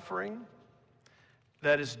suffering,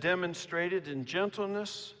 that is demonstrated in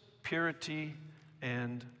gentleness, purity,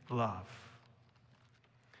 and love.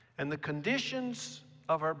 And the conditions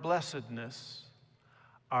of our blessedness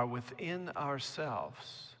are within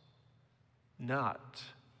ourselves, not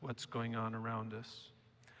what's going on around us.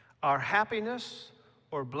 Our happiness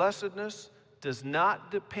or blessedness does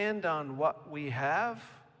not depend on what we have,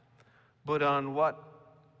 but on what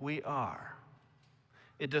we are.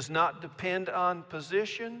 It does not depend on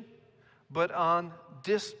position, but on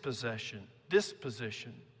disposition.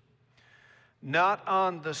 Not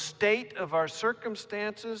on the state of our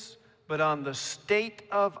circumstances, but on the state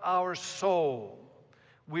of our soul.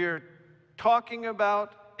 We're talking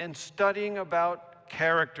about and studying about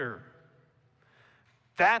character.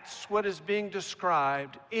 That's what is being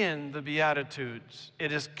described in the Beatitudes.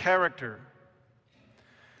 It is character.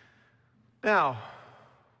 Now,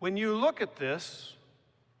 when you look at this,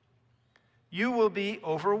 you will be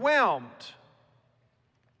overwhelmed,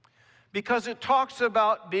 because it talks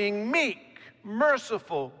about being meek,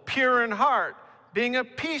 merciful, pure in heart, being a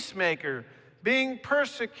peacemaker, being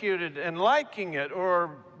persecuted and liking it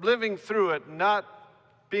or living through it, not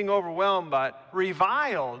being overwhelmed by it,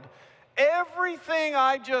 reviled. Everything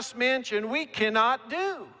I just mentioned, we cannot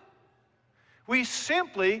do. We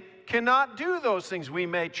simply cannot do those things. We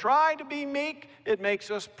may try to be meek, it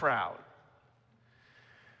makes us proud.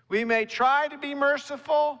 We may try to be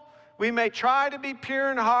merciful, we may try to be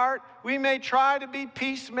pure in heart, we may try to be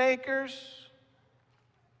peacemakers.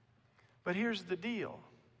 But here's the deal.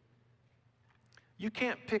 You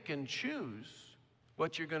can't pick and choose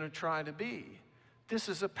what you're going to try to be. This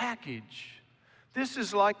is a package. This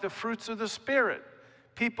is like the fruits of the Spirit.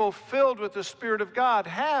 People filled with the Spirit of God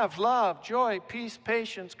have love, joy, peace,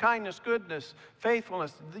 patience, kindness, goodness,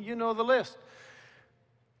 faithfulness. You know the list.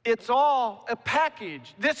 It's all a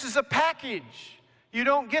package. This is a package. You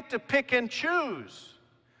don't get to pick and choose.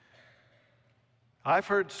 I've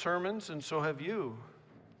heard sermons, and so have you.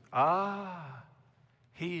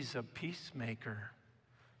 He's a peacemaker.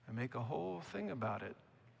 I make a whole thing about it.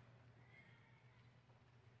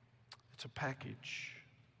 It's a package.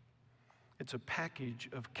 It's a package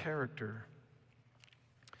of character.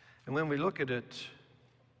 And when we look at it,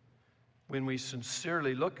 when we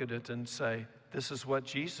sincerely look at it and say, this is what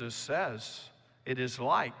Jesus says it is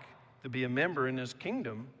like to be a member in his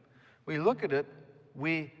kingdom, we look at it,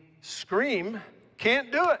 we scream,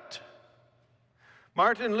 can't do it.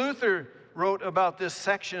 Martin Luther wrote about this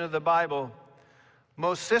section of the Bible,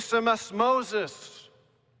 Mosissimus Moses,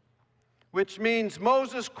 which means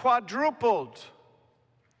Moses quadrupled.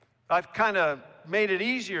 I've kind of made it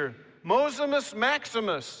easier. Mosimus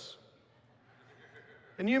Maximus.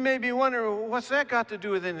 And you may be wondering, what's that got to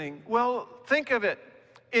do with anything? Well, think of it.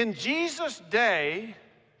 In Jesus' day,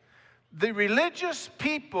 the religious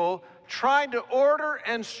people tried to order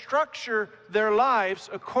and structure their lives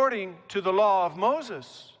according to the law of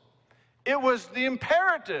Moses. It was the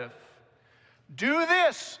imperative. Do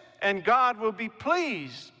this, and God will be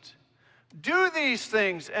pleased. Do these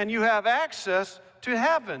things, and you have access to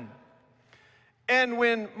heaven. And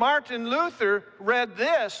when Martin Luther read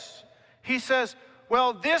this, he says,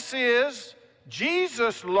 well, this is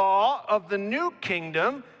Jesus' law of the new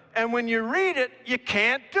kingdom, and when you read it, you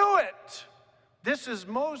can't do it. This is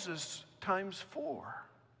Moses times 4.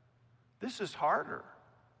 This is harder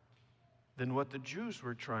than what the Jews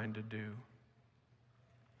were trying to do.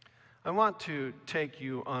 I want to take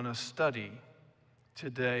you on a study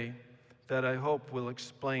today that I hope will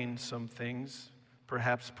explain some things,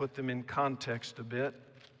 perhaps put them in context a bit.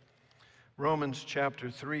 Romans chapter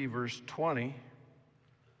 3, verse 20.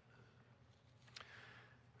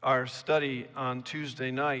 Our study on Tuesday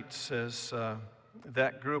night says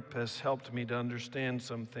that group has helped me to understand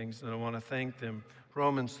some things, and I want to thank them.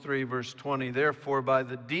 Romans 3, verse 20, therefore by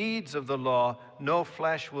the deeds of the law no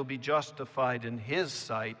flesh will be justified in his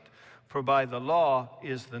sight, for by the law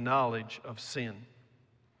is the knowledge of sin.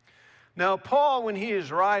 Now, Paul, when he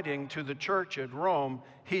is writing to the church at Rome,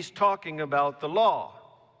 he's talking about the law.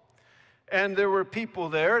 And there were people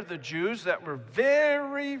there, the Jews, that were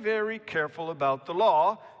very, very careful about the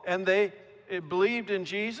law, and they believed in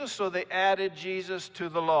Jesus, so they added Jesus to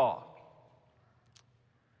the law.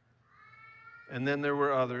 And then there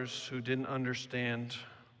were others who didn't understand,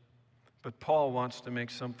 but Paul wants to make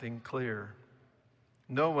something clear.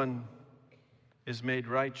 No one is made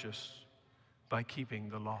righteous by keeping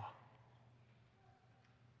the law.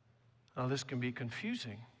 Now, this can be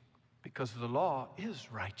confusing because the law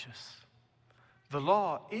is righteous. The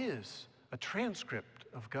law is a transcript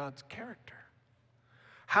of God's character.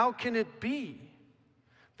 How can it be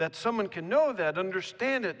that someone can know that,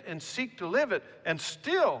 understand it, and seek to live it, and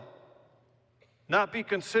still not be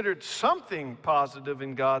considered something positive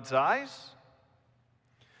in God's eyes?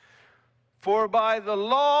 For by the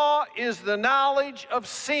law is the knowledge of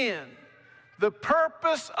sin. The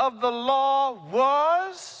purpose of the law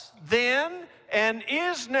was then and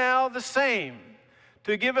is now the same,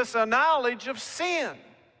 to give us a knowledge of sin.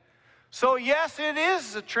 So yes, it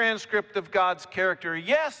is a transcript of God's character.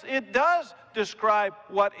 Yes, it does describe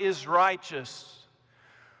what is righteous.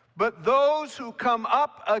 But those who come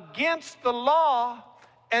up against the law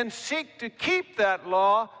and seek to keep that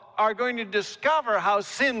law are going to discover how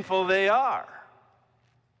sinful they are.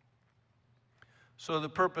 So the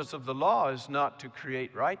purpose of the law is not to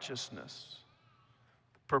create righteousness.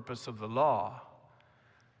 The purpose of the law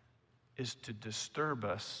is to disturb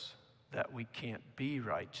us that we can't be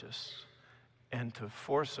righteous and to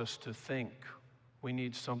force us to think we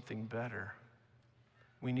need something better.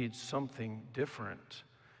 We need something different.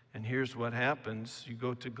 And here's what happens. You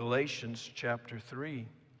go to Galatians chapter 3.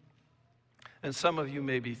 And some of you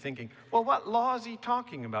may be thinking, well, what law is he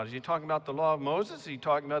talking about? Is he talking about the law of Moses? Is he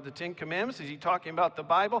talking about the Ten Commandments? Is he talking about the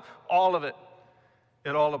Bible? All of it.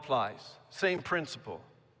 It all applies. Same principle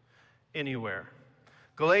anywhere.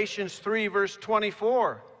 Galatians 3, verse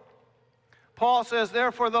 24. Paul says,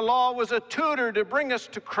 therefore the law was a tutor to bring us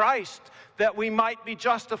to Christ, that we might be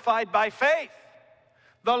justified by faith.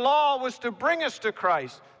 The law was to bring us to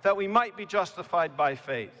Christ, that we might be justified by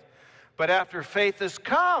faith. But after faith has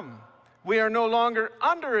come, we are no longer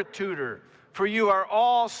under a tutor, for you are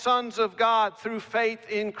all sons of God through faith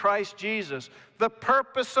in Christ Jesus. The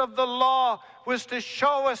purpose of the law was to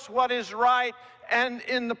show us what is right, and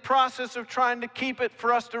in the process of trying to keep it,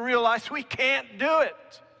 for us to realize we can't do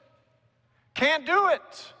it. Can't do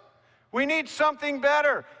it. We need something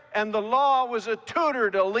better. And the law was a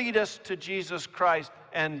tutor to lead us to Jesus Christ,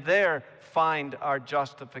 and there find our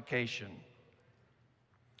justification.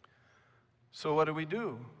 So what do we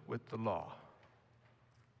do with the law?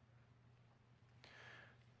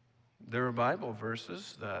 There are Bible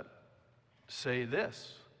verses that say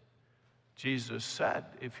this. Jesus said,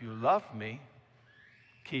 if you love me,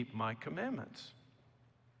 keep my commandments.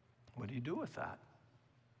 What do you do with that?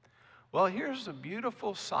 Well, here's a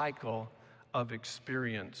beautiful cycle of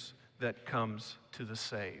experience that comes to the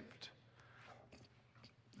saved.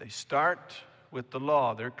 They start with the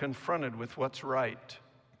law. They're confronted with what's right.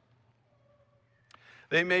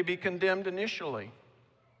 They may be condemned initially.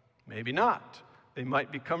 Maybe not. They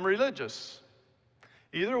might become religious.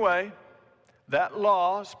 Either way, that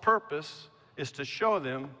law's purpose is to show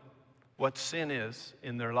them what sin is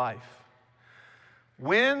in their life.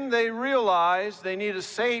 When they realize they need a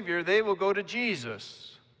Savior, they will go to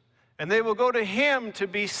Jesus. And they will go to Him to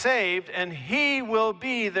be saved, and He will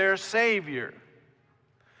be their Savior.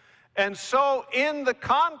 And so, in the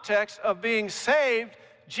context of being saved,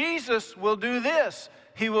 Jesus will do this.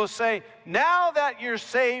 He will say, now that you're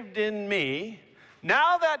saved in me,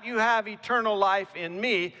 now that you have eternal life in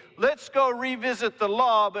me, let's go revisit the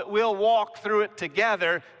law, but we'll walk through it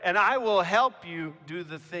together, and I will help you do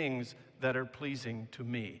the things that are pleasing to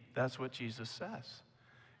me. That's what Jesus says.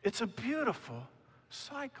 It's a beautiful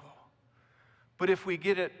cycle. But if we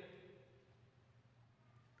get it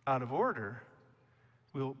out of order,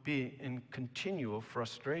 we'll be in continual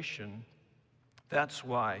frustration. That's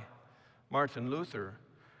why Martin Luther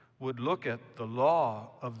would look at the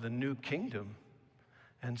law of the new kingdom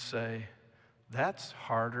and say, that's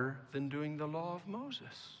harder than doing the law of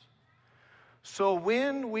Moses. So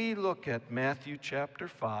when we look at Matthew chapter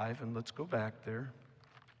 5, and let's go back there,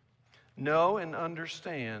 know and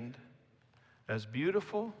understand, as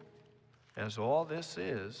beautiful as all this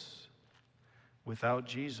is, without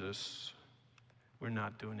Jesus, we're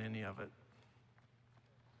not doing any of it.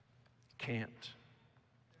 Can't.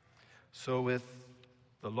 So with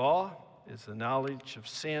the law is the knowledge of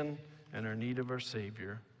sin and our need of our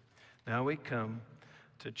Savior. Now we come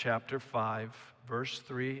to chapter 5, verse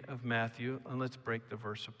 3 of Matthew, and let's break the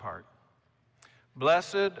verse apart.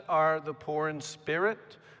 Blessed are the poor in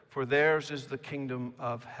spirit, for theirs is the kingdom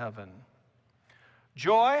of heaven.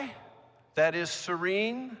 Joy that is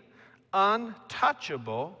serene,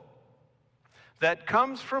 untouchable, that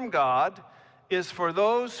comes from God, is for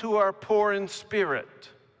those who are poor in spirit.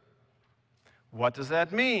 What does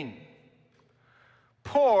that mean?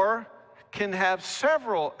 Poor can have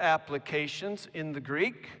several applications in the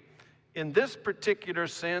Greek. In this particular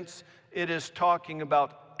sense, it is talking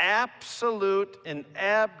about absolute and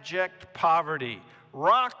abject poverty.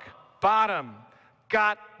 Rock bottom.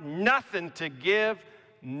 Got nothing to give,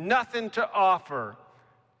 nothing to offer.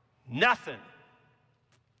 Nothing.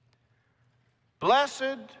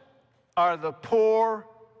 Blessed are the poor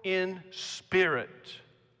in spirit.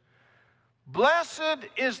 Blessed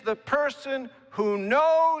is the person who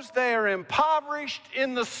knows they are impoverished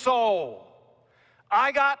in the soul.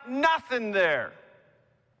 I got nothing there.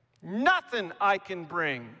 Nothing I can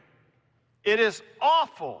bring. It is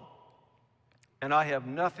awful. And I have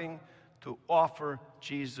nothing to offer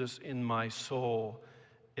Jesus in my soul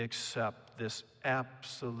except this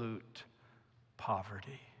absolute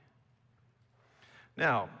poverty.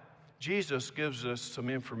 Now, Jesus gives us some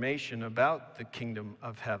information about the kingdom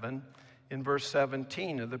of heaven in verse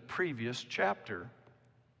 17 of the previous chapter.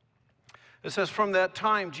 It says, from that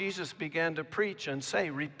time Jesus began to preach and say,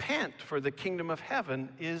 repent, for the kingdom of heaven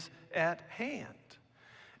is at hand.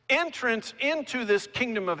 Entrance into this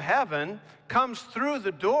kingdom of heaven comes through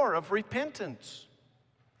the door of repentance.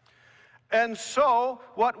 And so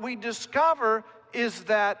what we discover is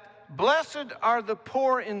that blessed are the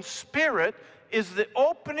poor in spirit is the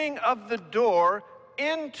opening of the door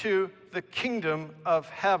into the kingdom of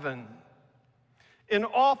heaven. An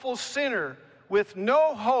awful sinner with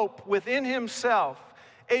no hope within himself,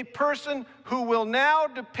 a person who will now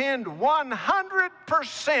depend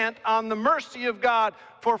 100% on the mercy of God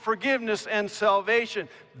for forgiveness and salvation.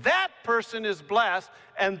 That person is blessed,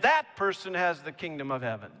 and that person has the kingdom of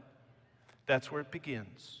heaven. That's where it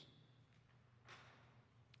begins.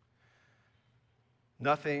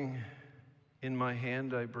 Nothing in my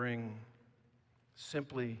hand I bring,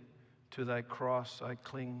 simply to thy cross I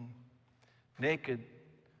cling. Naked,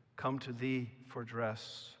 come to thee for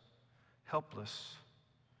dress. Helpless,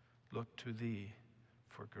 look to thee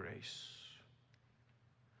for grace.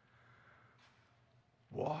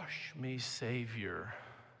 Wash me, Savior,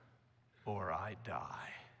 or I die.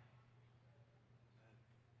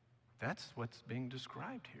 That's what's being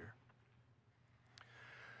described here.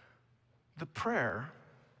 The prayer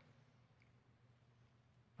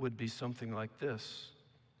would be something like this.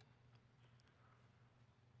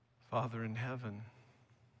 Father in heaven,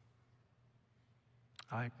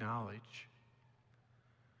 I acknowledge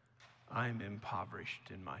I'm impoverished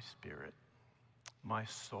in my spirit. My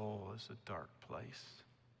soul is a dark place.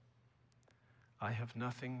 I have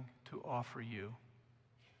nothing to offer you,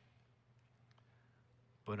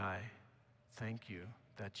 but I thank you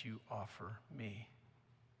that you offer me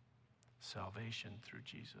salvation through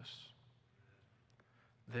Jesus.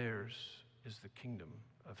 Theirs is the kingdom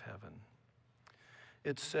of heaven.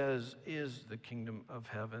 It says, is the kingdom of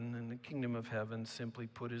heaven, and the kingdom of heaven, simply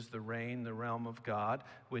put, is the reign, the realm of God,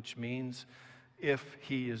 which means if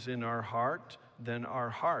he is in our heart, then our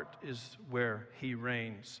heart is where he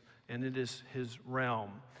reigns, and it is his realm.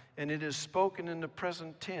 And it is spoken in the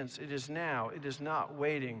present tense. It is now. It is not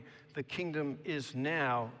waiting. The kingdom is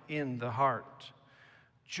now in the heart.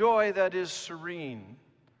 Joy that is serene,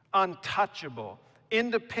 untouchable,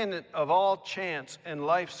 independent of all chance and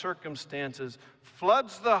life circumstances,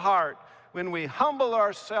 floods the heart when we humble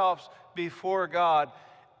ourselves before God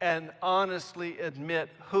and honestly admit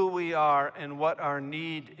who we are and what our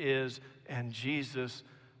need is, and Jesus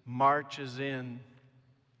marches in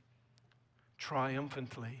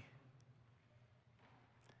triumphantly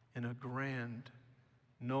in a grand,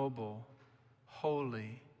 noble,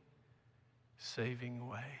 holy, saving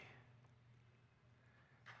way.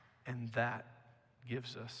 And that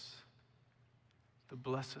gives us the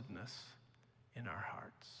blessedness in our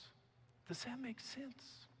hearts. Does that make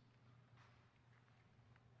sense?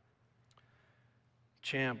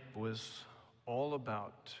 Champ was all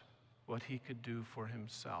about what he could do for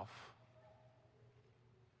himself.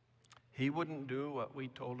 He wouldn't do what we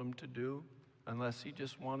told him to do unless he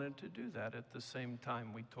just wanted to do that at the same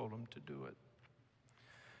time we told him to do it.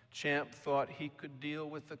 Champ thought he could deal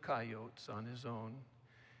with the coyotes on his own.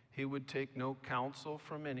 He would take no counsel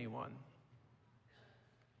from anyone.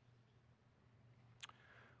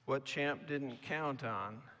 What Champ didn't count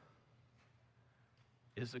on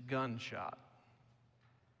is a gunshot.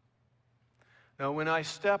 Now, when I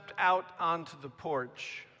stepped out onto the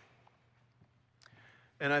porch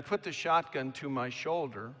and I put the shotgun to my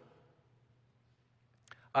shoulder,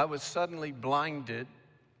 I was suddenly blinded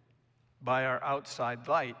by our outside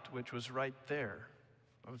light, which was right there.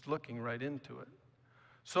 I was looking right into it.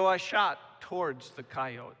 So I shot towards the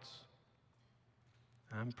coyotes.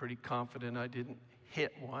 I'm pretty confident I didn't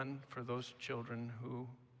hit one, for those children who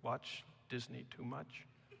watch Disney too much.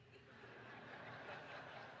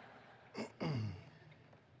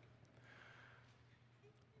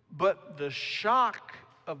 But the shock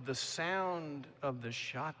of the sound of the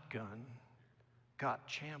shotgun got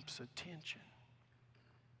Champ's attention.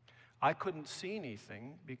 I couldn't see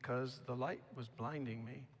anything because the light was blinding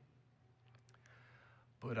me.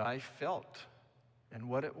 But I felt, and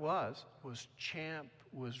what it was Champ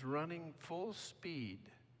was running full speed.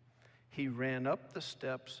 He ran up the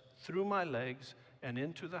steps, through my legs, and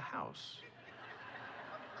into the house.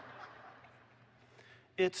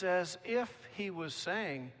 It's as if he was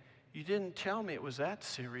saying, "You didn't tell me it was that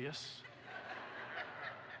serious."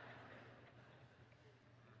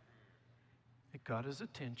 It got his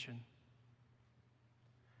attention.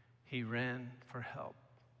 He ran for help.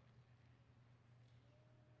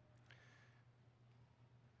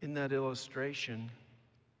 In that illustration,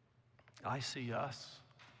 I see us.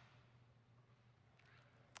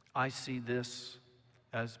 I see this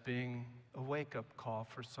as being a wake-up call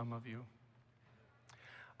for some of you.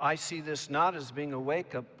 I see this not as being a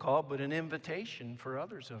wake-up call, but an invitation for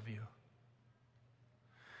others of you.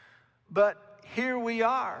 But here we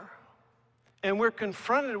are, and we're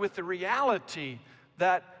confronted with the reality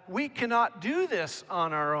that we cannot do this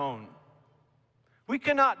on our own. We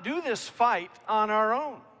cannot do this fight on our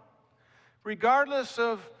own, regardless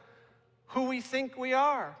of who we think we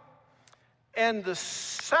are. And the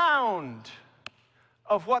sound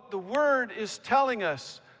of what the Word is telling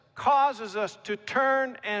us causes us to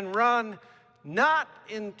turn and run not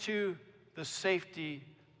into the safety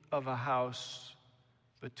of a house,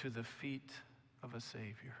 but to the feet of a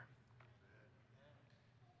Savior.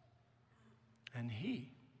 And He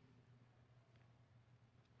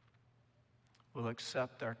will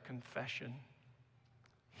accept our confession.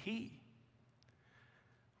 He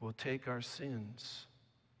will take our sins,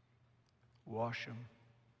 wash them,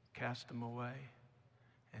 cast them away,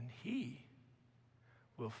 and He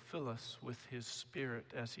will fill us with His Spirit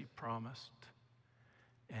as He promised,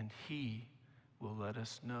 and He will let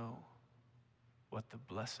us know what the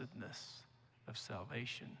blessedness of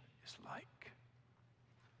salvation is like.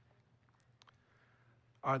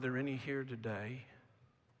 Are there any here today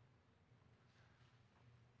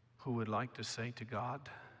who would like to say to God,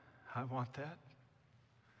 I want that.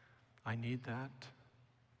 I need that.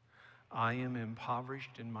 I am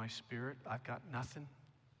impoverished in my spirit. I've got nothing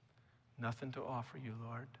to offer you,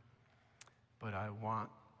 Lord. But I want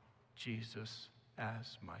Jesus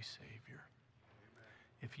as my Savior.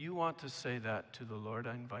 If you want to say that to the Lord,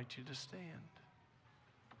 I invite you to stand.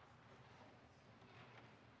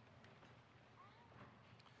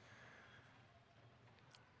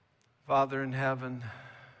 Father in heaven,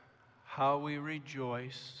 how we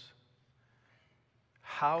rejoice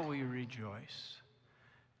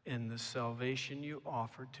in the salvation you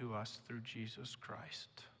offer to us through Jesus Christ.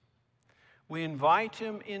 We invite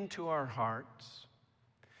Him into our hearts.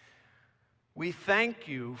 We thank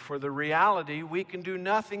you for the reality we can do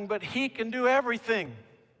nothing, but He can do everything.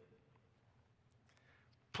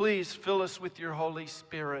 Please fill us with your Holy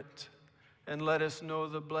Spirit and let us know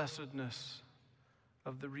the blessedness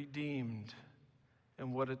of the redeemed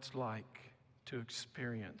and what it's like to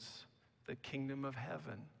experience the kingdom of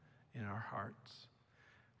heaven in our hearts.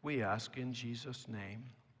 We ask in Jesus' name,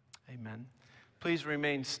 amen. Please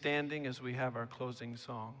remain standing as we have our closing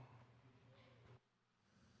song.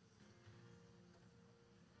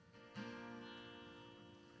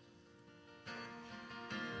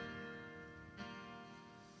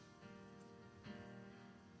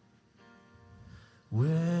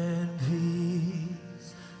 When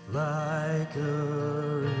peace like a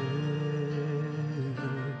river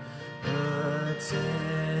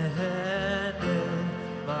attended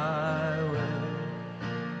my way,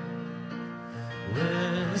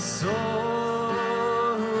 when sorrows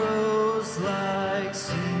like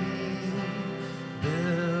sea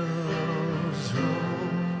billows roll,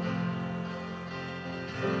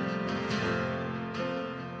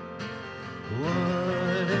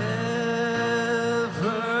 whatever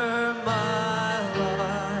my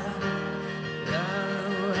life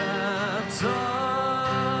thou have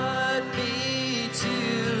taught me to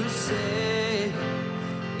say,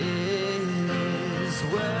 it is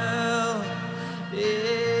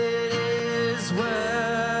well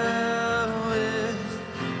with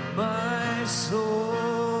my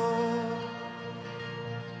soul,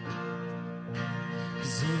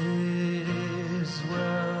 'cause it is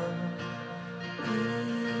well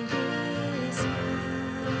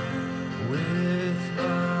with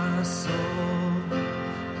my soul.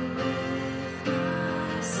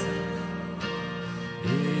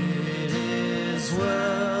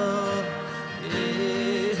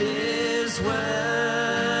 It is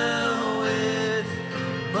well with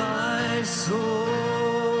my soul.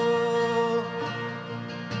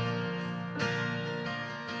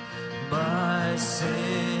 My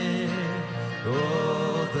sin,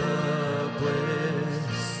 oh, the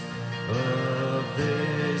bliss of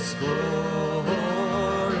this glorious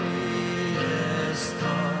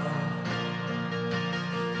thought.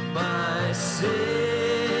 My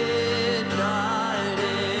sin not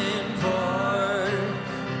in part,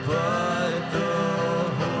 but the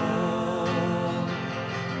whole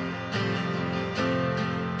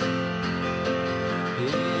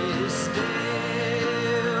is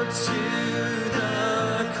nailed to the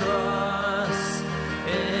cross,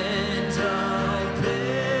 and I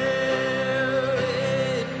bear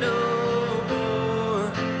it no more.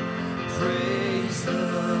 Praise the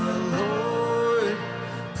Lord,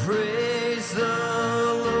 praise the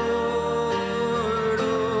Lord,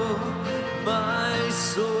 oh my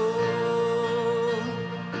soul,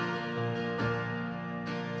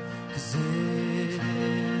 'cause it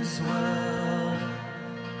is well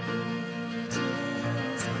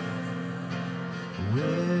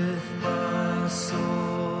with my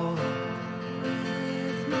soul.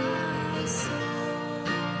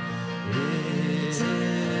 It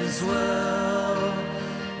is well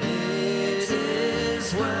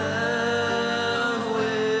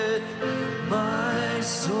with my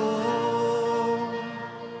soul.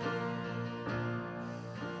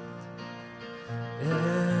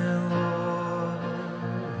 and Lord,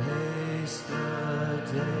 haste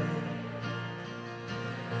the day.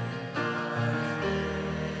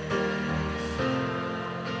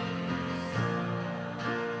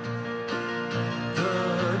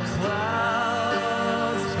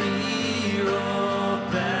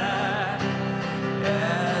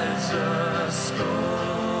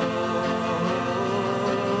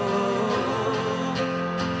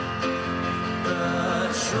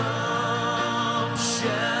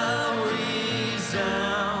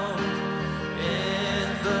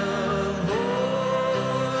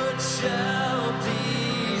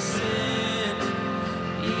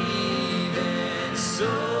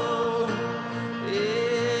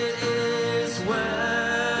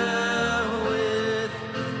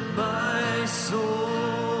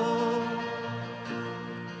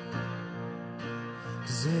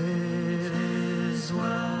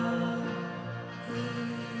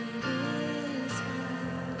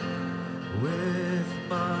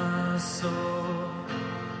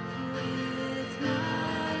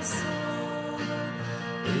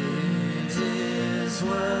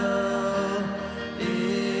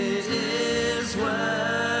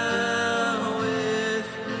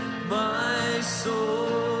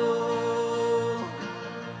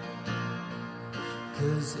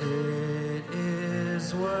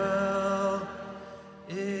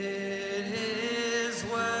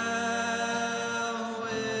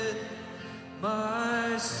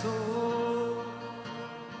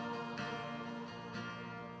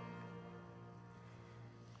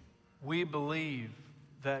 We believe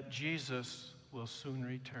that Jesus will soon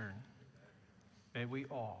return. May we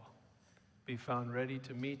all be found ready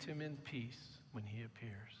to meet him in peace when he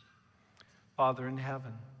appears. Father in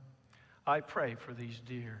heaven, I pray for these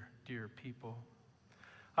dear, dear people.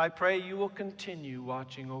 I pray you will continue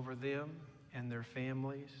watching over them and their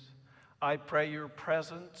families. I pray your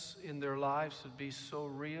presence in their lives would be so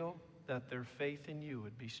real that their faith in you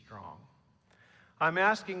would be strong. I'm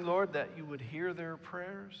asking, Lord, that you would hear their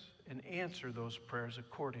prayers and answer those prayers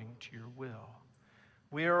according to your will.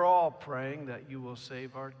 We are all praying that you will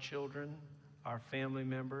save our children, our family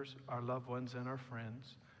members, our loved ones, and our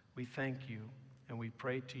friends. We thank you, and we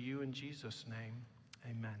pray to you in Jesus' name.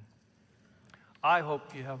 Amen. I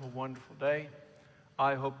hope you have a wonderful day.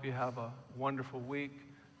 I hope you have a wonderful week.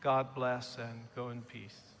 God bless, and go in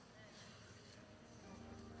peace.